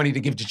enough money to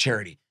give to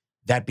charity,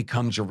 that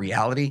becomes your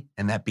reality,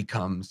 and that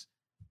becomes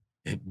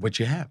what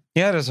you have.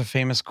 Yeah, there's a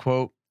famous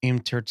quote, Im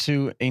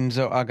tertu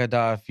enzo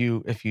agada.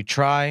 If you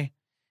try,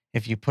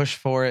 if you push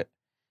for it,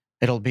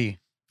 it'll be.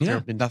 There'll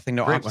be nothing,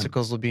 no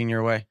obstacles will be in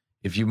your way.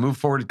 If you move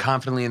forward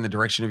confidently in the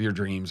direction of your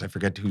dreams, I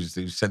forget who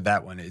said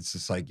that one. It's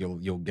just like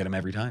you'll get them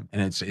every time,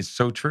 and it's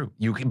so true.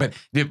 But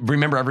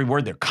remember every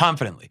word there.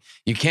 Confidently,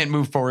 you can't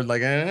move forward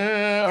like, all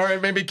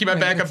right, maybe keep my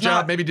backup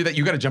job, maybe do that.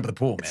 You got to jump in the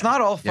pool. It's not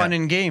all fun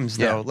and games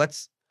though.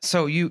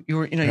 So you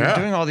were you're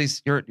doing all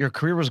these. Your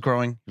career was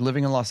growing. You're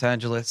living in Los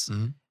Angeles,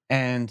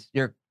 and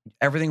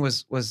everything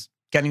was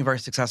getting very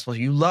successful.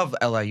 You love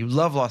LA. You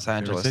love Los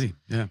Angeles. City.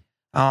 Yeah.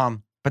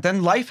 But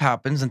then life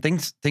happens and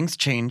things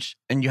change,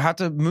 and you have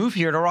to move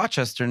here to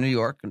Rochester, New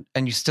York,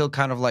 and you still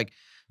kind of like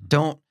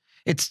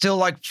it's still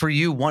like for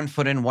you, 1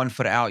 foot in, 1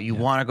 foot out. You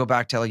want to go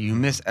back to LA. You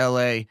miss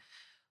LA.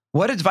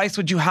 What advice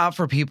would you have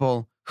for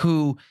people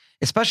who,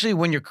 especially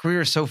when your career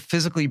is so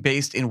physically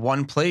based in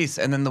one place,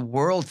 and then the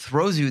world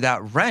throws you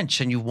that wrench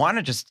and you want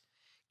to just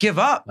give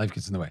up? Life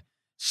gets in the way.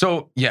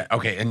 So,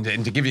 okay. And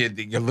to give you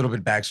a little bit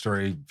of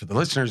backstory for the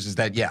listeners is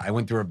that, I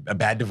went through a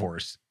bad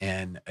divorce,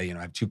 and, I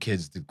have 2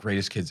 kids, the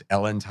greatest kids,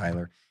 Ella and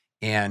Tyler,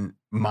 and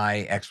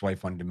my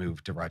ex-wife wanted to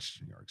move to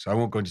Rochester, New York. So I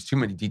won't go into too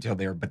many detail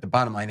there, but the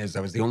bottom line is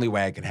that was the only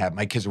way I could have,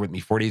 my kids are with me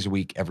 4 days a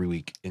week, every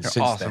week. And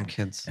they're awesome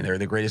kids. And they're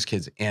the greatest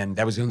kids. And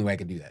that was the only way I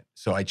could do that.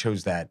 So I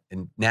chose that.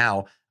 And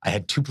now I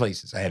had 2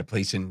 places. I had a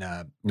place in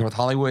North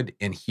Hollywood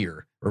and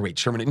here.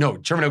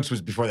 Sherman Oaks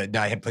was before that. No,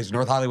 I had a place in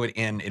North Hollywood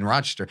and in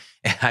Rochester.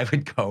 And I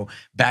would go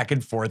back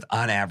and forth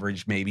on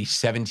average, maybe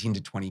 17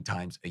 to 20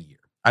 times a year.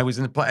 I was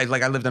in the play,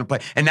 I lived in a play.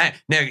 And that,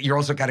 now you're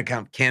also got to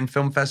count Cannes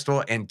Film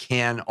Festival and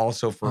Cannes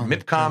also for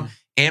MIPCOM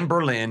and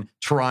Berlin,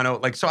 Toronto.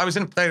 So I was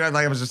in a play,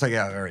 I was just like,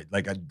 yeah, all right.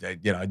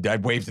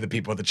 I'd wave to the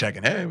people at the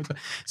check-in. Hey, what's up?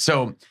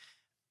 So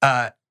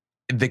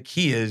the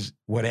key is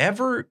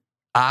whatever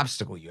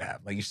obstacle you have,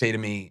 like you say to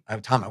me,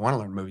 Tom, I want to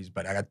learn movies,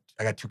 but I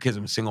got 2 kids,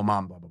 I'm a single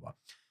mom, blah, blah, blah.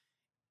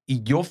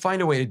 You'll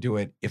find a way to do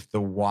it if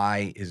the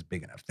why is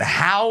big enough. The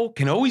how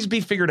can always be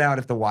figured out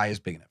if the why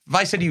is big enough. If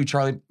I said to you,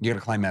 Charlie, you got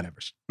to climb Mount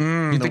Everest.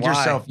 You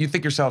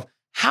think yourself,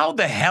 how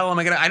the hell am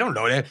I going to, I don't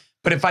know that.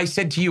 But if I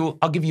said to you,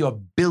 I'll give you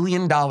 $1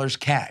 billion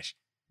cash,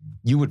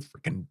 you would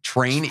freaking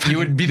train. You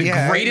would be the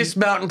greatest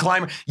mountain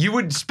climber. You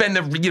would spend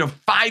the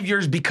 5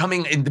 years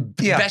becoming in the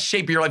best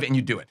shape of your life, and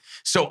you do it.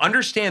 So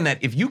understand that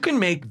if you can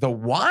make the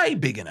why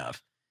big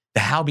enough, the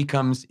how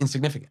becomes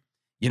insignificant.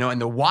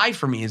 And the why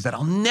for me is that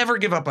I'll never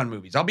give up on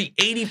movies. I'll be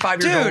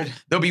 85 years old.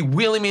 They'll be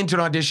wheeling me into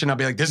an audition. I'll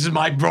be like, this is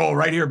my role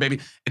right here, baby.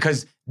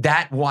 Because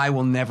that why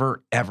will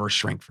never, ever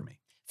shrink for me.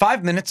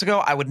 5 minutes ago,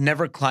 I would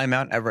never climb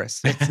Mount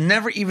Everest. It's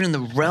never even in the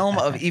realm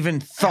of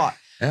even thought.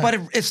 Yeah.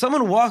 But if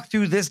someone walked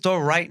through this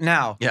door right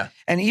now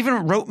and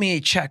even wrote me a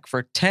check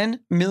for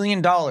 $10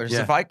 million,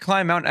 if I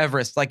climb Mount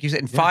Everest, like you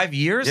said, in 5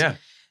 years,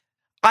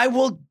 I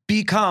will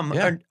become,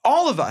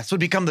 all of us would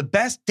become the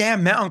best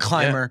damn mountain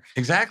climber. Yeah,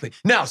 exactly.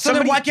 Now, so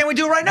then why can't we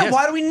do it right now? Yes,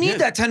 why do we need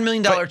that $10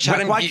 million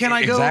check? Why can't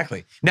I go?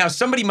 Exactly. Now,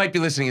 somebody might be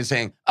listening and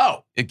saying,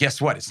 oh, guess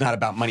what? It's not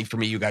about money for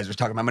me. You guys are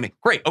talking about money.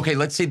 Great. Okay,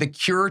 let's say the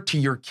cure to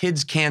your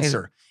kid's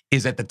cancer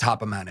is at the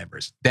top of Mount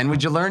Everest. Then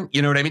would you learn?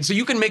 You know what I mean? So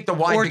you can make the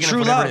why big enough,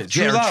 whatever it is.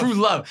 True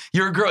love.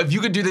 You're a girl. If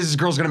you could do this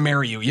girl's going to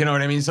marry you. You know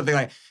what I mean? Something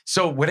like,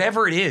 so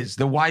whatever it is,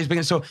 the why is big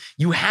enough. So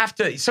you have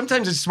to,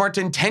 sometimes it's smart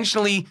to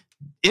intentionally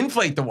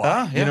inflate the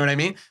why. You know what I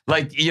mean?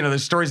 Like, you know, the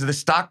stories of the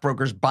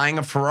stockbrokers buying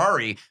a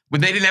Ferrari when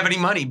they didn't have any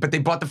money, but they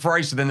bought the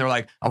Ferrari. So then they're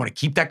like, I want to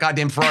keep that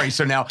goddamn Ferrari.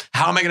 So now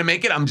how am I going to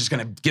make it? I'm just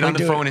going to get on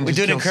the phone and just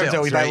kill sales. We do it in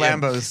crypto. We buy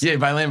Lambos. Yeah,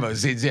 buy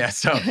Lambos. Yeah.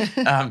 So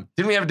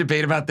didn't we have a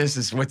debate about this?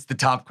 Is what's the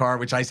top car?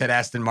 Which I said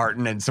Aston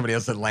Martin and somebody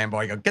else said Lambo.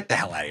 I go, get the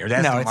hell out of here.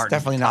 That's no, it's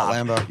definitely not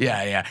Lambo.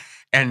 Yeah, yeah.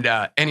 And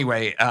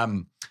anyway,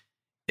 and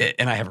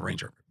I have a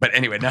Range Rover. But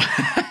anyway, no.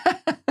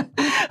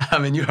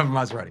 And you have a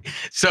Maserati.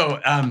 So,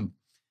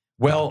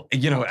 well,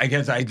 you know, I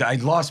guess I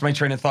lost my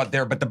train of thought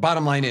there, but the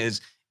bottom line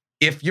is,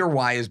 if your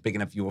why is big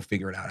enough, you will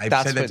figure it out. I've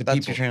said that to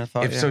people. Your train of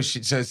thought, so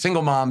she's a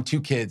single mom, 2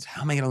 kids.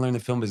 How am I going to learn the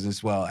film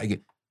business well?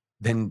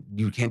 Then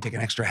you can't take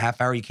an extra half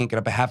hour. You can't get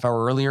up a half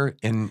hour earlier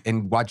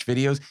and watch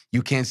videos.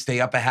 You can't stay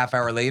up a half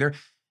hour later.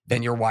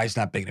 Then your why is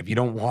not big enough. You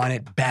don't want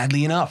it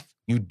badly enough.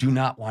 You do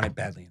not want it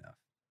badly enough.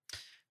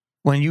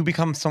 When you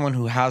become someone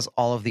who has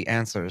all of the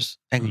answers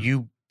and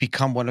you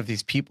become one of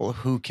these people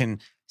who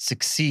can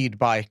succeed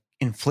by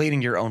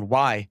inflating your own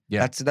why,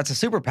 that's a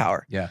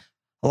superpower. Yeah.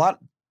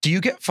 Do you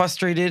get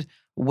frustrated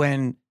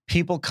when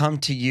people come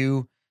to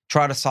you,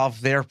 try to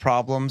solve their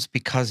problems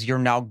because you're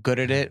now good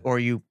at it or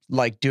you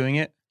like doing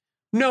it?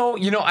 No,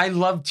 you know, I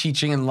love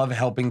teaching and love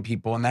helping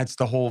people. And that's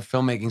the whole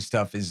filmmaking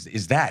stuff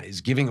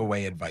is giving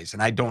away advice.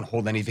 And I don't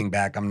hold anything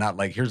back. I'm not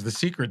like, here's the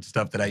secret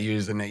stuff that I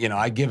use. And, you know,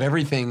 I give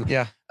everything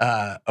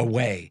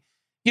away.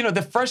 You know,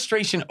 the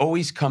frustration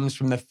always comes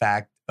from the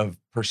fact of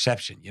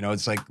perception. You know,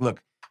 it's like,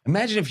 look,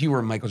 imagine if you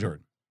were Michael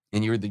Jordan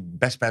and you were the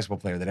best basketball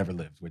player that ever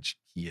lived, which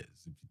he is.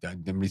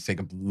 Let me say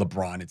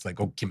LeBron. It's like,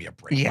 oh, give me a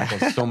break. Yeah.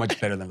 Michael's so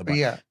much better than LeBron.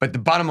 Yeah. But the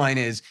bottom line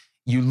is,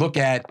 you look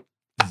at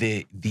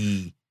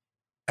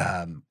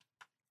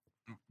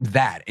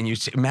that and you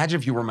imagine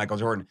if you were Michael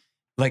Jordan.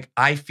 Like,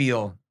 I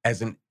feel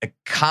as a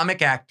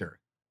comic actor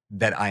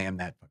that I am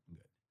that fucking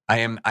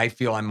good. I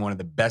feel I'm one of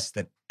the best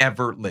that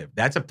ever lived.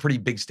 That's a pretty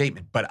big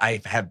statement, but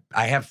I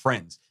have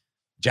friends.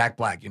 Jack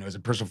Black, you know, is a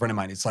personal friend of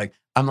mine. It's like,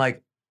 I'm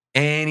like,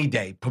 any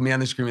day, put me on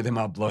the screen with him,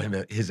 I'll blow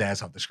his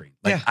ass off the screen.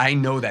 Like, I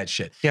know that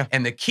shit. Yeah.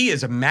 And the key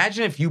is,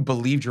 imagine if you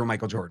believed you were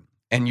Michael Jordan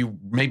and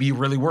maybe you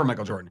really were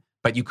Michael Jordan,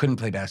 but you couldn't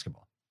play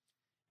basketball.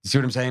 You see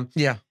what I'm saying?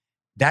 Yeah.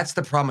 That's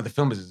the problem with the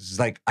film business. It's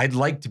like, I'd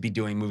like to be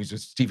doing movies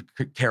with Steve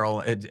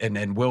Carell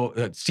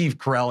and Steve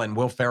Carell and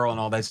Will Ferrell and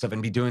all that stuff,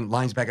 and be doing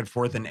lines back and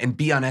forth and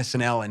be on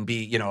SNL and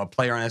be, you know, a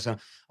player on SNL,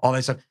 all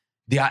that stuff.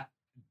 The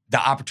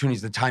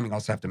opportunities, the timing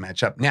also have to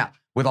match up. Now,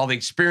 with all the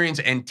experience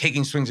and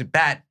taking swings at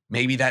bat,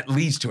 maybe that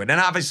leads to it. And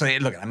obviously,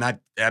 look, I'm not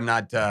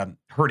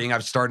hurting.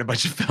 I've started a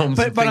bunch of films.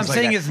 But I'm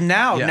saying is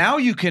now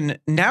you can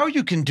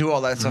do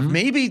all that stuff.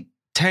 Maybe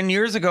 10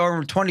 years ago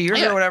or 20 years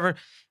ago or whatever.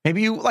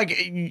 Maybe you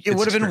it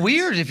would have been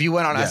weird if you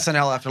went on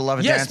SNL after Love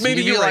and Dance. Yes,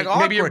 maybe you're like,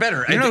 maybe you're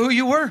better. You know who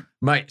you were?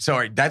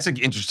 Sorry, that's an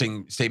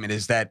interesting statement.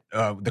 Is that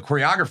the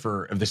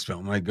choreographer of this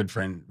film, my good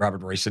friend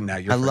Robert Royson, now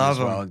your friend as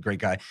well, great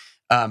guy.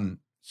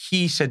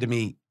 He said to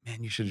me,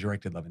 "Man, you should have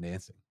directed Love and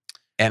Dancing."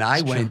 And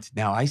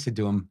I said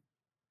to him,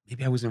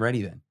 maybe I wasn't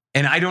ready then.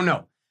 And I don't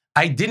know.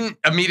 I didn't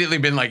immediately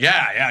been like,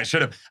 yeah, I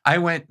should have. I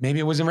went, maybe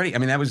I wasn't ready. I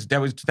mean, that was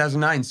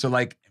 2009. So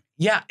like,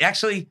 yeah,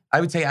 actually, I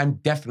would say I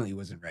definitely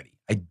wasn't ready.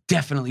 I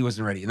definitely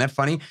wasn't ready. Isn't that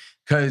funny?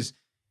 Because,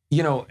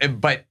 you know,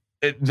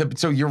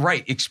 so you're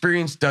right.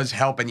 Experience does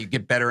help and you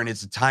get better and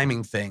it's a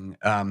timing thing.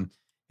 And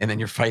then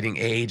you're fighting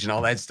age and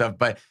all that stuff.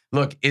 But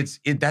look, that's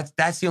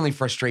the only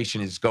frustration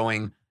is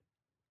going.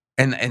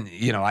 And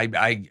you know,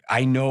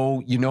 I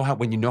know, you know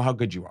when you know how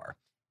good you are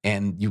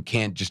and you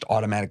can't just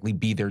automatically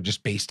be there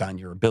just based on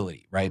your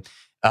ability, right?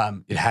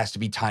 It has to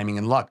be timing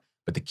and luck.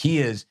 But the key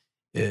is,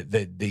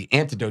 the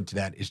antidote to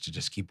that is to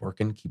just keep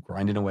working, keep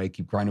grinding away,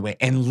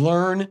 and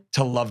learn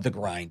to love the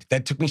grind.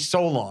 That took me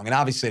so long. And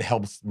obviously it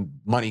helps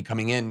money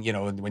coming in, you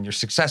know, when you're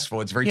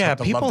successful, it's very tough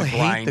to love the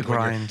grind. Hate the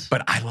grind.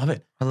 But I love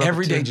it.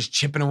 Every day, just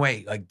chipping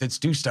away. Like, let's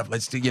do stuff.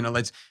 Let's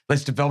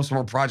develop some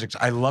more projects.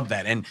 I love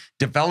that. And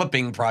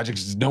developing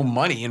projects is no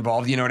money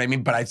involved, you know what I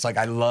mean? But it's like,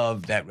 I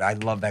love that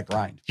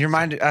grind. You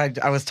remind,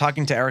 I was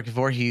talking to Eric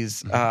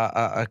Voorhees,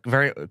 a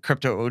very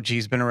crypto OG.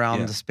 He's been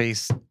around the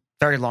space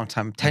very long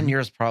time, 10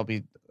 years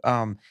probably.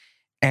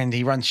 And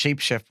he runs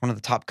Shapeshift, one of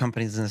the top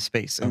companies in the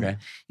space. And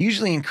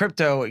usually in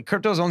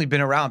crypto's only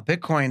been around.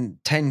 Bitcoin,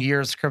 10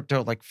 years,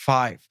 crypto, like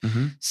 5.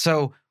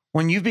 So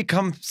when you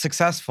become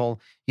successful,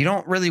 you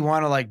don't really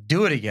want to like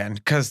do it again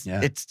because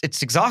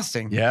it's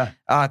exhausting.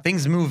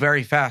 Things move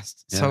very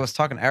fast. So I was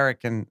talking to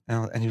Eric and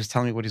he was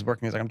telling me what he's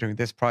working. He's like, I'm doing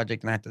this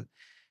project and I had to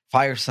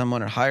fire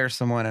someone or hire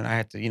someone. And I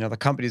had to, you know, the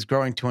company's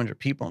growing 200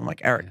 people. And I'm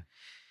like, Eric,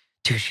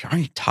 dude,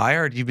 aren't you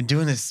tired? You've been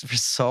doing this for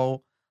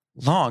so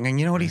long. And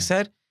you know what he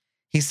said?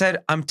 He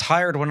said, I'm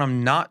tired when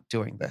I'm not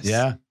doing this.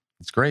 Yeah,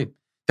 it's great.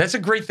 That's a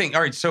great thing.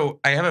 All right, so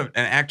I have an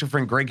actor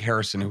friend, Greg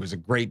Harrison, who was a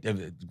great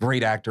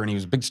actor, and he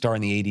was a big star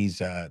in the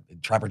 80s,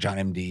 Trapper John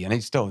MD, and I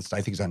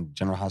think he's on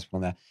General Hospital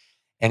now.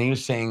 And he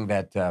was saying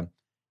that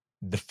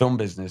the film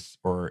business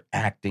or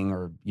acting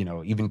or,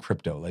 even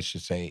crypto, let's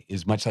just say,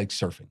 is much like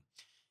surfing.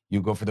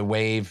 You go for the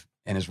wave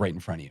and it's right in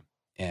front of you.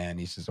 And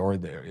he says, or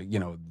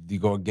you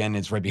go again,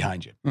 it's right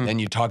behind you. Then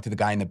you talk to the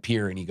guy in the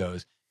pier and he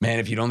goes, man,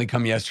 if you'd only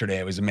come yesterday,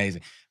 it was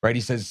amazing. Right?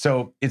 He says,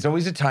 so it's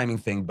always a timing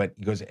thing, but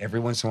he goes,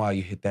 every once in a while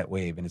you hit that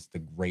wave and it's the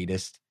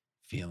greatest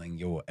feeling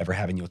you'll ever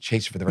have and you'll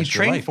chase for the rest of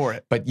your life. You train for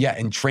it. But yeah,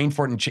 and train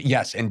for it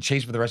and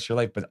chase for the rest of your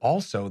life. But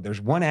also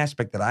there's one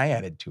aspect that I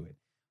added to it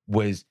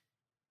was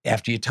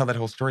after you tell that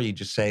whole story, you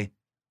just say,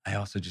 I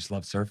also just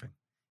love surfing.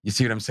 You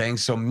see what I'm saying?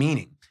 So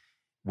meaning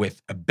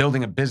with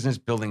building a business,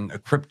 building a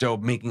crypto,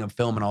 making a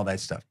film and all that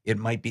stuff, it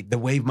might be, the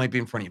wave might be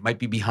in front of you, it might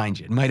be behind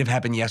you. It might have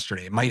happened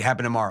yesterday. It might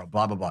happen tomorrow,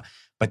 blah, blah, blah.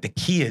 But the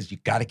key is you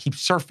got to keep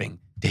surfing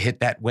to hit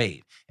that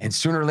wave. And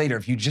sooner or later,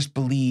 if you just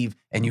believe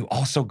and you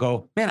also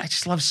go, man, I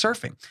just love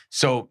surfing.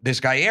 So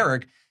this guy,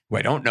 Eric, who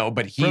I don't know,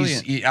 but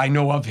I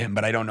know of him,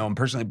 but I don't know him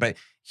personally, but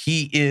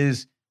he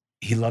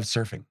loves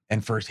surfing.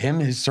 And for him,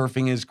 his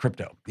surfing is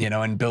crypto,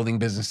 and building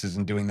businesses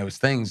and doing those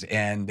things.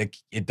 And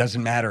it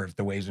doesn't matter if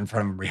the wave's in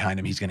front of him or behind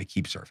him, he's going to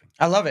keep surfing.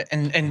 I love it.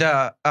 And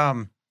I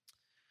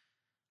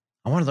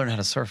want to learn how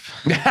to surf.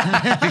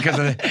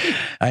 Because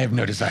I have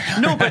no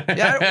desire. No,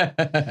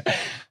 but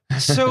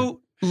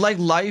so like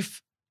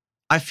life,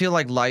 I feel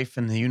like life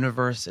in the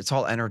universe, it's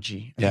all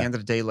energy. At the end of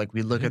the day, like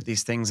we look at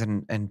these things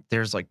and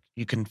there's like,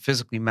 you can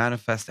physically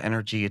manifest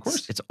energy.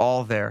 It's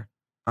all there.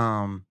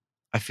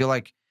 I feel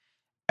like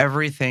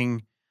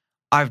everything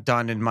I've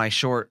done in my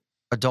short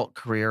adult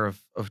career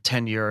of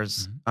 10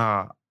 years,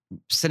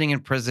 sitting in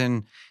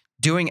prison,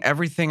 doing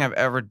everything I've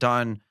ever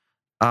done,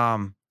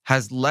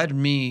 has led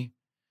me,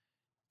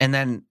 and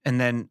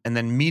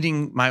then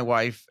meeting my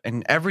wife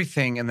and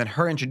everything, and then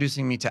her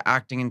introducing me to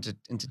acting into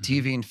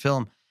TV and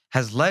film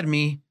has led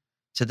me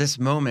to this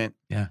moment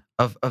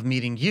of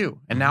meeting you.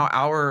 And now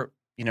our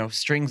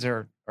strings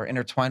are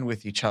intertwined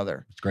with each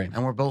other. It's great.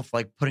 And we're both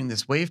like putting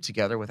this wave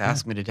together with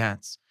Ask Me to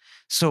Dance.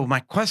 So my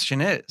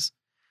question is,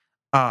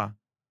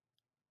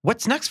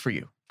 what's next for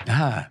you?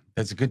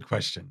 That's a good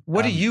question.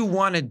 What do you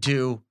want to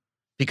do?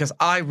 Because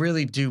I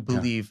really do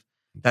believe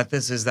that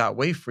this is that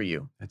way for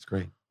you. That's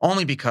great.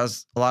 Only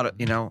because a lot of,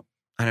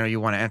 I know you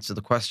want to answer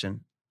the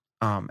question.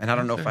 And I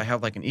don't know if I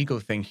have like an ego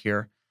thing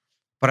here,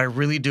 but I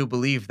really do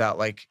believe that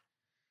like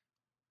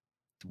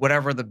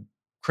whatever the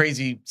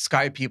crazy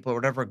sky people or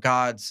whatever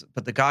gods,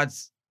 but the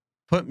gods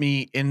put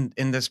me in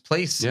this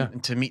place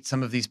and to meet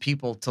some of these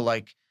people to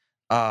like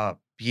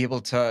be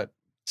able to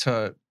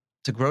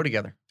grow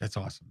together. That's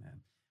awesome,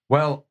 man.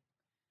 Well,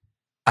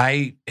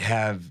 I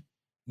have,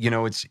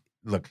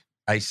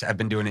 I've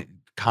been doing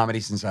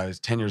comedy since I was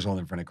 10 years old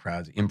in front of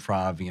crowds,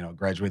 improv,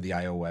 graduated the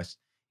IO West.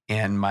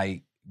 And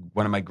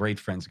one of my great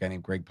friends, a guy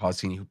named Greg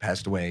Pausini, who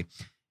passed away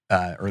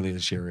earlier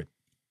this year,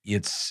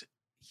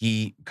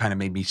 he kind of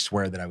made me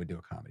swear that I would do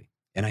a comedy.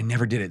 And I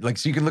never did it. Like,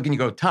 so you can look and you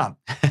go, Tom,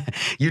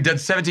 you've done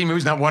 17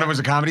 movies, not one of them was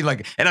a comedy.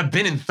 Like, and I've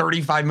been in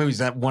 35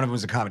 movies, not one of them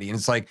was a comedy. And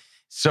it's like,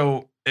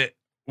 so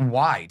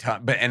why,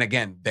 Tom? But, and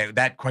again,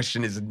 that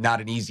question is not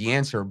an easy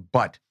answer,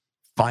 but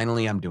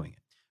finally I'm doing it,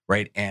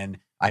 right? And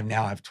I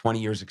now have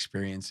 20 years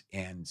experience.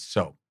 And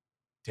so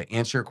to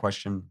answer your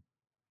question,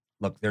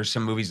 look, there's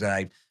some movies that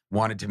I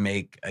wanted to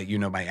make,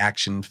 my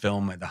action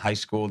film at the high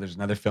school. There's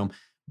another film,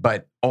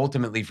 but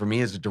ultimately for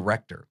me as a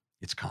director,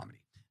 it's comedy.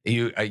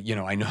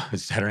 I know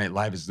Saturday Night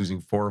Live is losing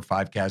 4 or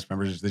 5 cast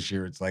members this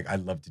year. It's like,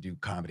 I'd love to do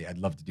comedy. I'd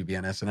love to be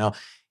on SNL.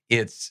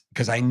 It's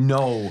because I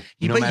know,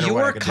 but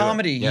your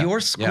comedy,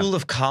 your school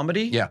of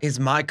comedy is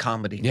my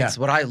comedy. Yeah. It's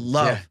what I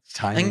love.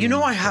 Yeah. And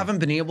I haven't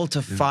been able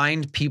to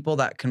find people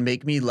that can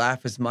make me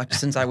laugh as much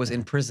since I was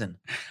in prison.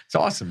 It's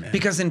awesome, man.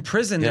 Because in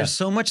prison, there's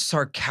so much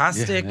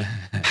sarcastic,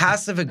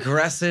 passive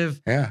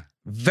aggressive,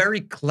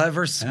 very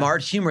clever,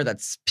 smart humor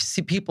that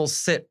people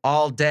sit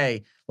all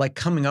day like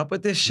coming up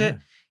with this shit.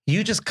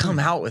 You just come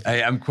out with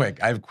it. I'm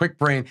quick. I have a quick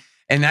brain.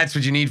 And that's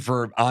what you need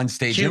for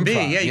on-stage QB,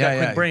 improv. Yeah, you got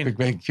quick brain. Quick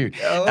brain, cute.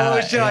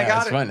 Oh, shit, I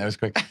got it. Fun. That was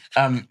quick.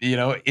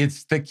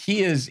 It's the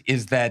key is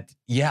that,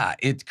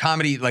 it's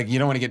comedy. Like, you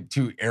don't want to get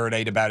too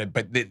erudite about it,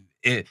 but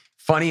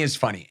funny is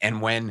funny.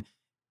 And when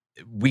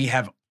we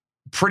have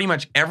pretty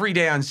much every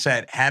day on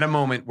set had a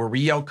moment where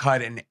we yell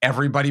cut and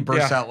everybody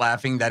bursts out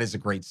laughing, that is a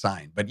great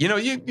sign. But,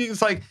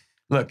 it's like,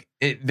 look,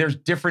 there's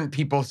different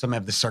people. Some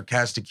have the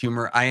sarcastic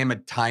humor. I am a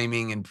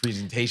timing and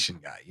presentation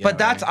guy. But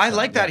I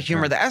like that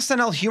humor. The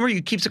SNL humor,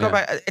 you keep going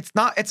back.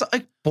 It's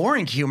like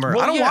boring humor.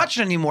 Well, I don't watch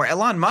it anymore.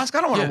 Elon Musk,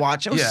 I don't want to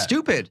watch it. It was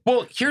stupid.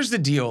 Well, here's the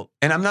deal.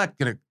 And I'm not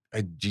going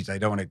to, I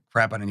don't want to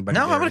crap on anybody.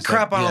 No, I'm going to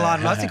crap on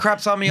Elon Musk. He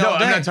craps on me all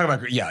day. I'm not talking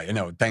about, I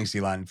know. Thanks,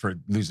 Elon, for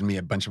losing me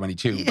a bunch of money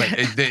too. But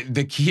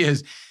the key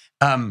is,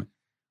 no,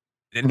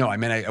 I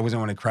mean, I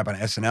wasn't want to crap on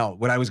SNL.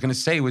 What I was going to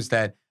say was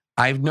that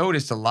I've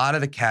noticed a lot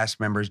of the cast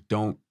members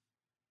don't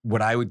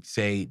what I would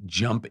say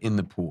jump in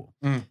the pool.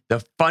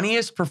 The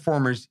funniest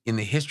performers in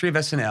the history of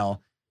SNL,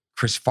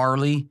 Chris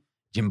Farley,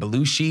 Jim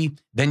Belushi.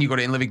 Then you go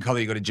to In Living Color,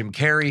 you go to Jim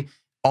Carrey.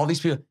 All these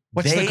people.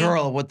 What's the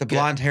girl with the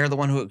blonde hair? The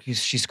one who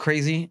she's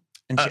crazy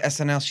and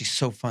SNL. She's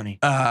so funny.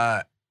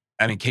 I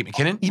mean, Kate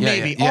McKinnon?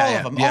 Maybe.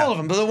 All of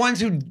them. But the ones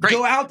who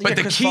go out there.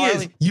 But the key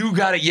is you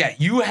got to,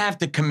 you have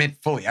to commit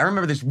fully. I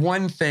remember this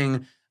one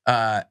thing,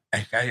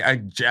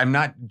 I'm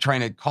not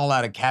trying to call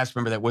out a cast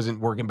member that wasn't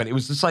working, but it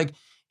was just like,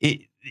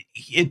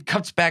 it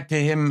cuts back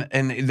to him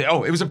and,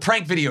 it was a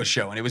prank video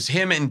show and it was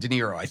him and De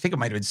Niro. I think it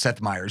might have been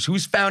Seth Meyers,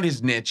 who's found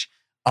his niche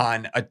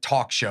on a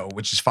talk show,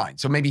 which is fine.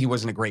 So maybe he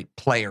wasn't a great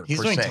player. He's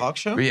doing talk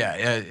show?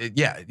 Yeah.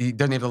 He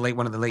doesn't have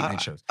one of the late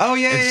night shows. Oh,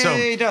 yeah,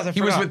 he does.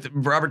 He was with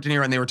Robert De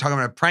Niro and they were talking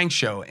about a prank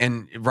show.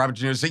 And Robert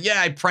De Niro said,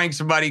 I pranked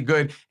somebody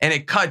good. And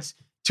it cuts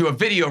to a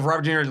video of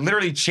Robert De Niro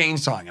literally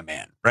chainsawing a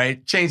man,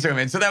 right? Chainsawing a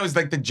man. So that was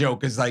like the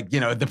joke is like,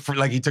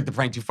 like he took the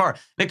prank too far.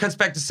 And it cuts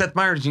back to Seth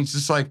Meyers and he's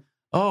just like,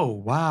 oh,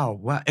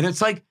 wow. And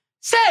it's like,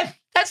 Seth,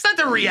 that's not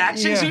the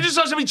reaction. So you just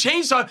saw somebody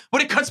chainsaw.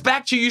 When it cuts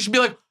back to you, you should be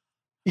like,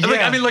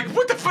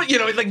 what the fuck,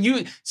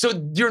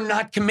 so you're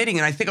not committing.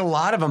 And I think a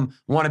lot of them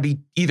want to be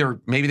either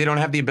maybe they don't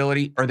have the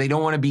ability or they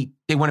want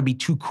to be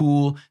too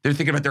cool. They're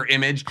thinking about their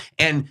image.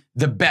 And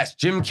the best,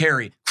 Jim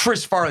Carrey,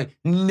 Chris Farley,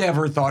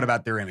 never thought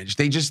about their image.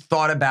 They just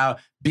thought about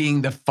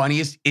being the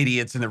funniest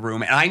idiots in the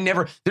room.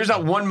 And there's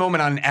not one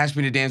moment on Ask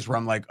Me to Dance where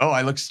I'm like, oh,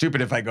 I look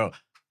stupid if I go,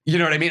 you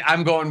know what I mean?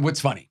 I'm going,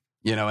 what's funny?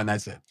 And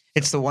that's it.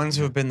 It's the ones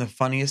who have been the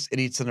funniest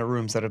idiots in the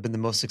rooms that have been the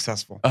most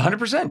successful.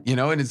 100%,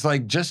 and it's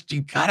like,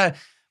 you gotta,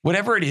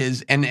 whatever it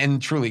is,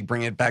 and truly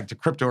bring it back to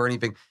crypto or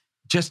anything,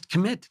 just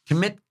commit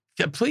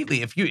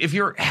completely. If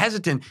you're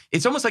hesitant,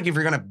 it's almost like if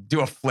you're going to do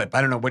a flip.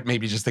 I don't know what,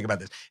 maybe just think about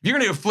this. If you're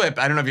going to do a flip,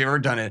 I don't know if you've ever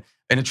done it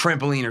in a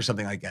trampoline or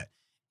something like that.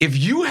 If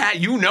you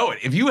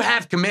if you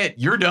have commit,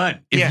 you're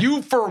done. If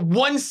you for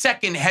 1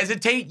 second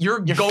hesitate, you're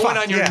going fucked,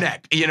 on your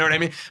neck. You know what I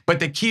mean? But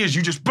the key is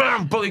you just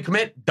boom, fully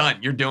commit, done.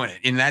 You're doing it.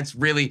 And that's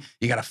really,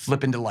 you got to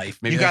flip into life.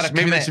 Maybe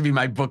that should be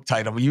my book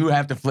title. You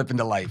have to flip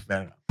into life. I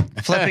don't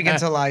know. Flipping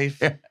into life.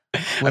 I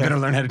better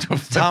learn how to do a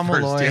flip Tom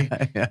first. Malloy.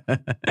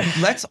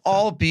 Let's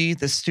all be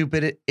the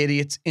stupid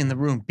idiots in the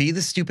room. Be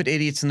the stupid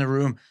idiots in the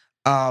room.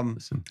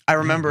 I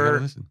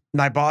remember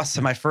my boss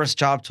at my first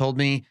job told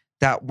me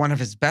that one of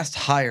his best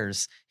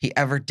hires he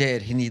ever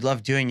did, and he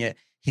loved doing it.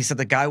 He said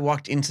the guy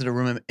walked into the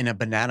room in a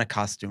banana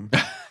costume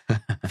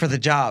for the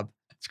job.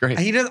 It's great.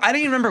 I didn't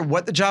even remember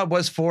what the job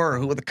was for,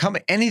 who the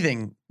company,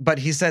 anything. But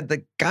he said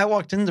the guy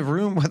walked in the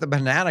room with a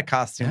banana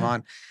costume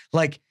on.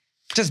 Like,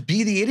 just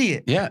be the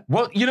idiot. Yeah.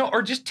 Well,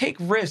 or just take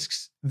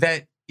risks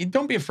that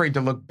don't be afraid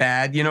to look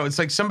bad. It's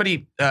like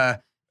somebody,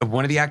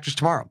 one of the actors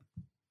tomorrow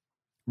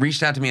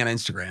reached out to me on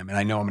Instagram, and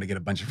I know I'm going to get a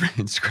bunch of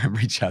Instagram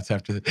reach outs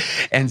after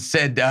this, and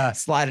said,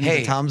 slide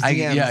into Tom's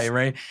DMs. Yeah,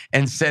 right.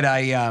 And said,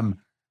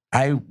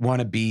 I want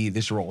to be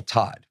this role,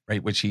 Todd,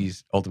 right? Which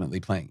he's ultimately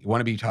playing. You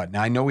want to be Todd.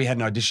 Now, I know we had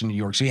an audition in New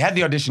York. So he had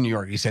the audition in New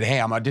York. He said, hey,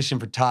 I'm auditioning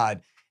for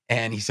Todd.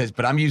 And he says,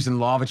 but I'm using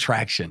law of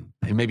attraction.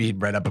 And maybe he'd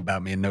read up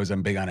about me and knows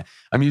I'm big on it.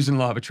 I'm using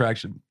law of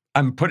attraction.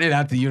 I'm putting it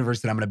out to the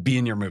universe that I'm going to be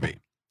in your movie.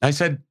 I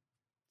said,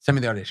 send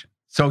me the audition.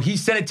 So he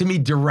sent it to me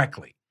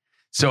directly.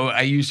 So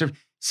I used to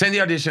send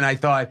the audition. I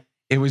thought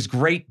it was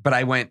great, but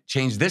I went,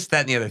 change this, that,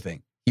 and the other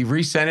thing. He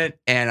resent it,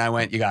 and I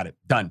went, you got it.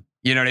 Done.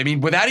 You know what I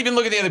mean? Without even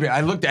looking at the other people.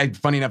 I looked at,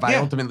 funny enough, I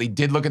ultimately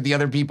did look at the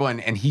other people,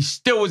 and he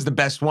still was the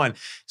best one.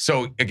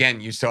 So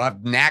again, you still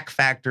have knack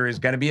factor is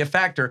going to be a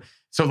factor.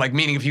 So like,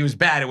 meaning if he was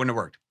bad, it wouldn't have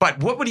worked.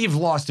 But what would he have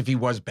lost if he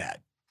was bad?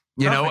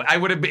 I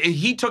would have.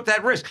 He took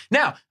that risk.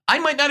 Now, I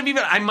might not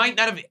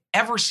have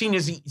ever seen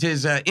his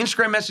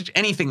Instagram message,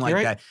 anything like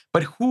that.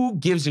 But who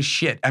gives a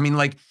shit? I mean,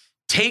 like,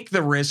 take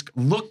the risk,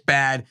 look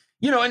bad.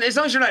 And as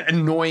long as you're not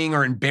annoying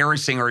or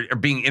embarrassing or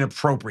being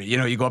inappropriate,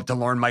 you go up to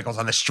Lorne Michaels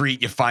on the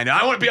street, you find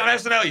out, I want to be on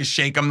SNL, you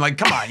shake him, like,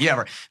 come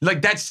on,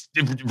 like, that's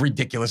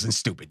ridiculous and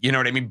stupid. You know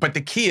what I mean? But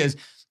the key is,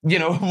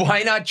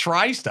 why not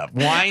try stuff?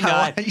 Why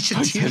not? You should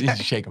do that.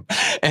 Shake them.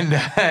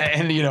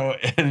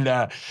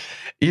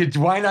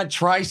 Why not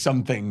try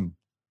something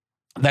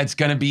that's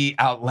going to be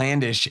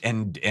outlandish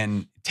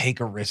and take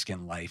a risk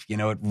in life?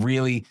 It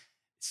really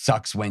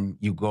sucks when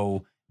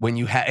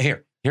you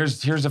have,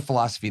 here's a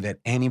philosophy that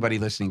anybody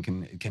listening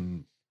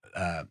can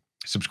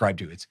subscribe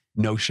to. It's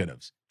no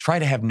should-haves. Try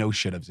to have no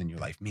should-haves in your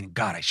life. Meaning,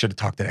 God, I should have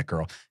talked to that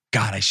girl.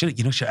 God, I should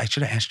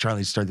have asked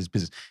Charlie to start this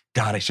business.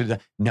 God, I should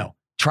have. No.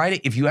 Try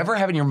to, if you ever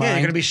have in your mind. Yeah,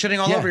 you're going to be shitting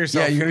all over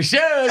yourself. Yeah, you're going to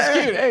shit. That's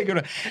cute. Hey,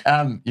 good.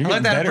 You're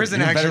like that in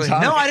prison, actually.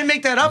 No, I didn't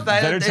make that up.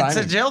 It's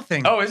a jail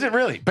thing. Oh, is it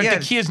really? But the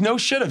key is no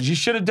should-haves. You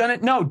should have done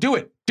it. No, do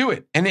it. Do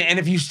it. And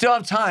if you still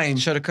have time.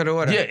 Shoulda, coulda,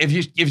 woulda. Yeah, if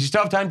you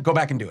still have time, go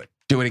back and do it.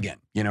 Do it again.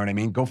 You know what I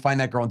mean? Go find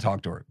that girl and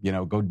talk to her.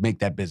 Go make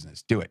that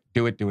business. Do it.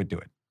 Do it. Do it. Do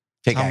it.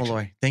 Take Tom action.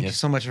 Malloy, thank you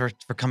so much for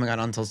coming on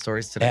Untold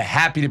Stories today.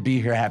 Happy to be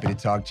here. Happy to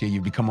talk to you.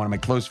 You've become one of my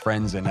close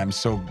friends, and I'm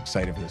so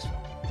excited for this film.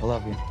 I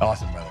love you.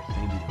 Awesome, brother.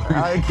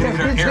 Thank you.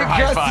 Air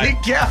high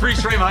five. Free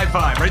stream high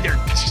five right there.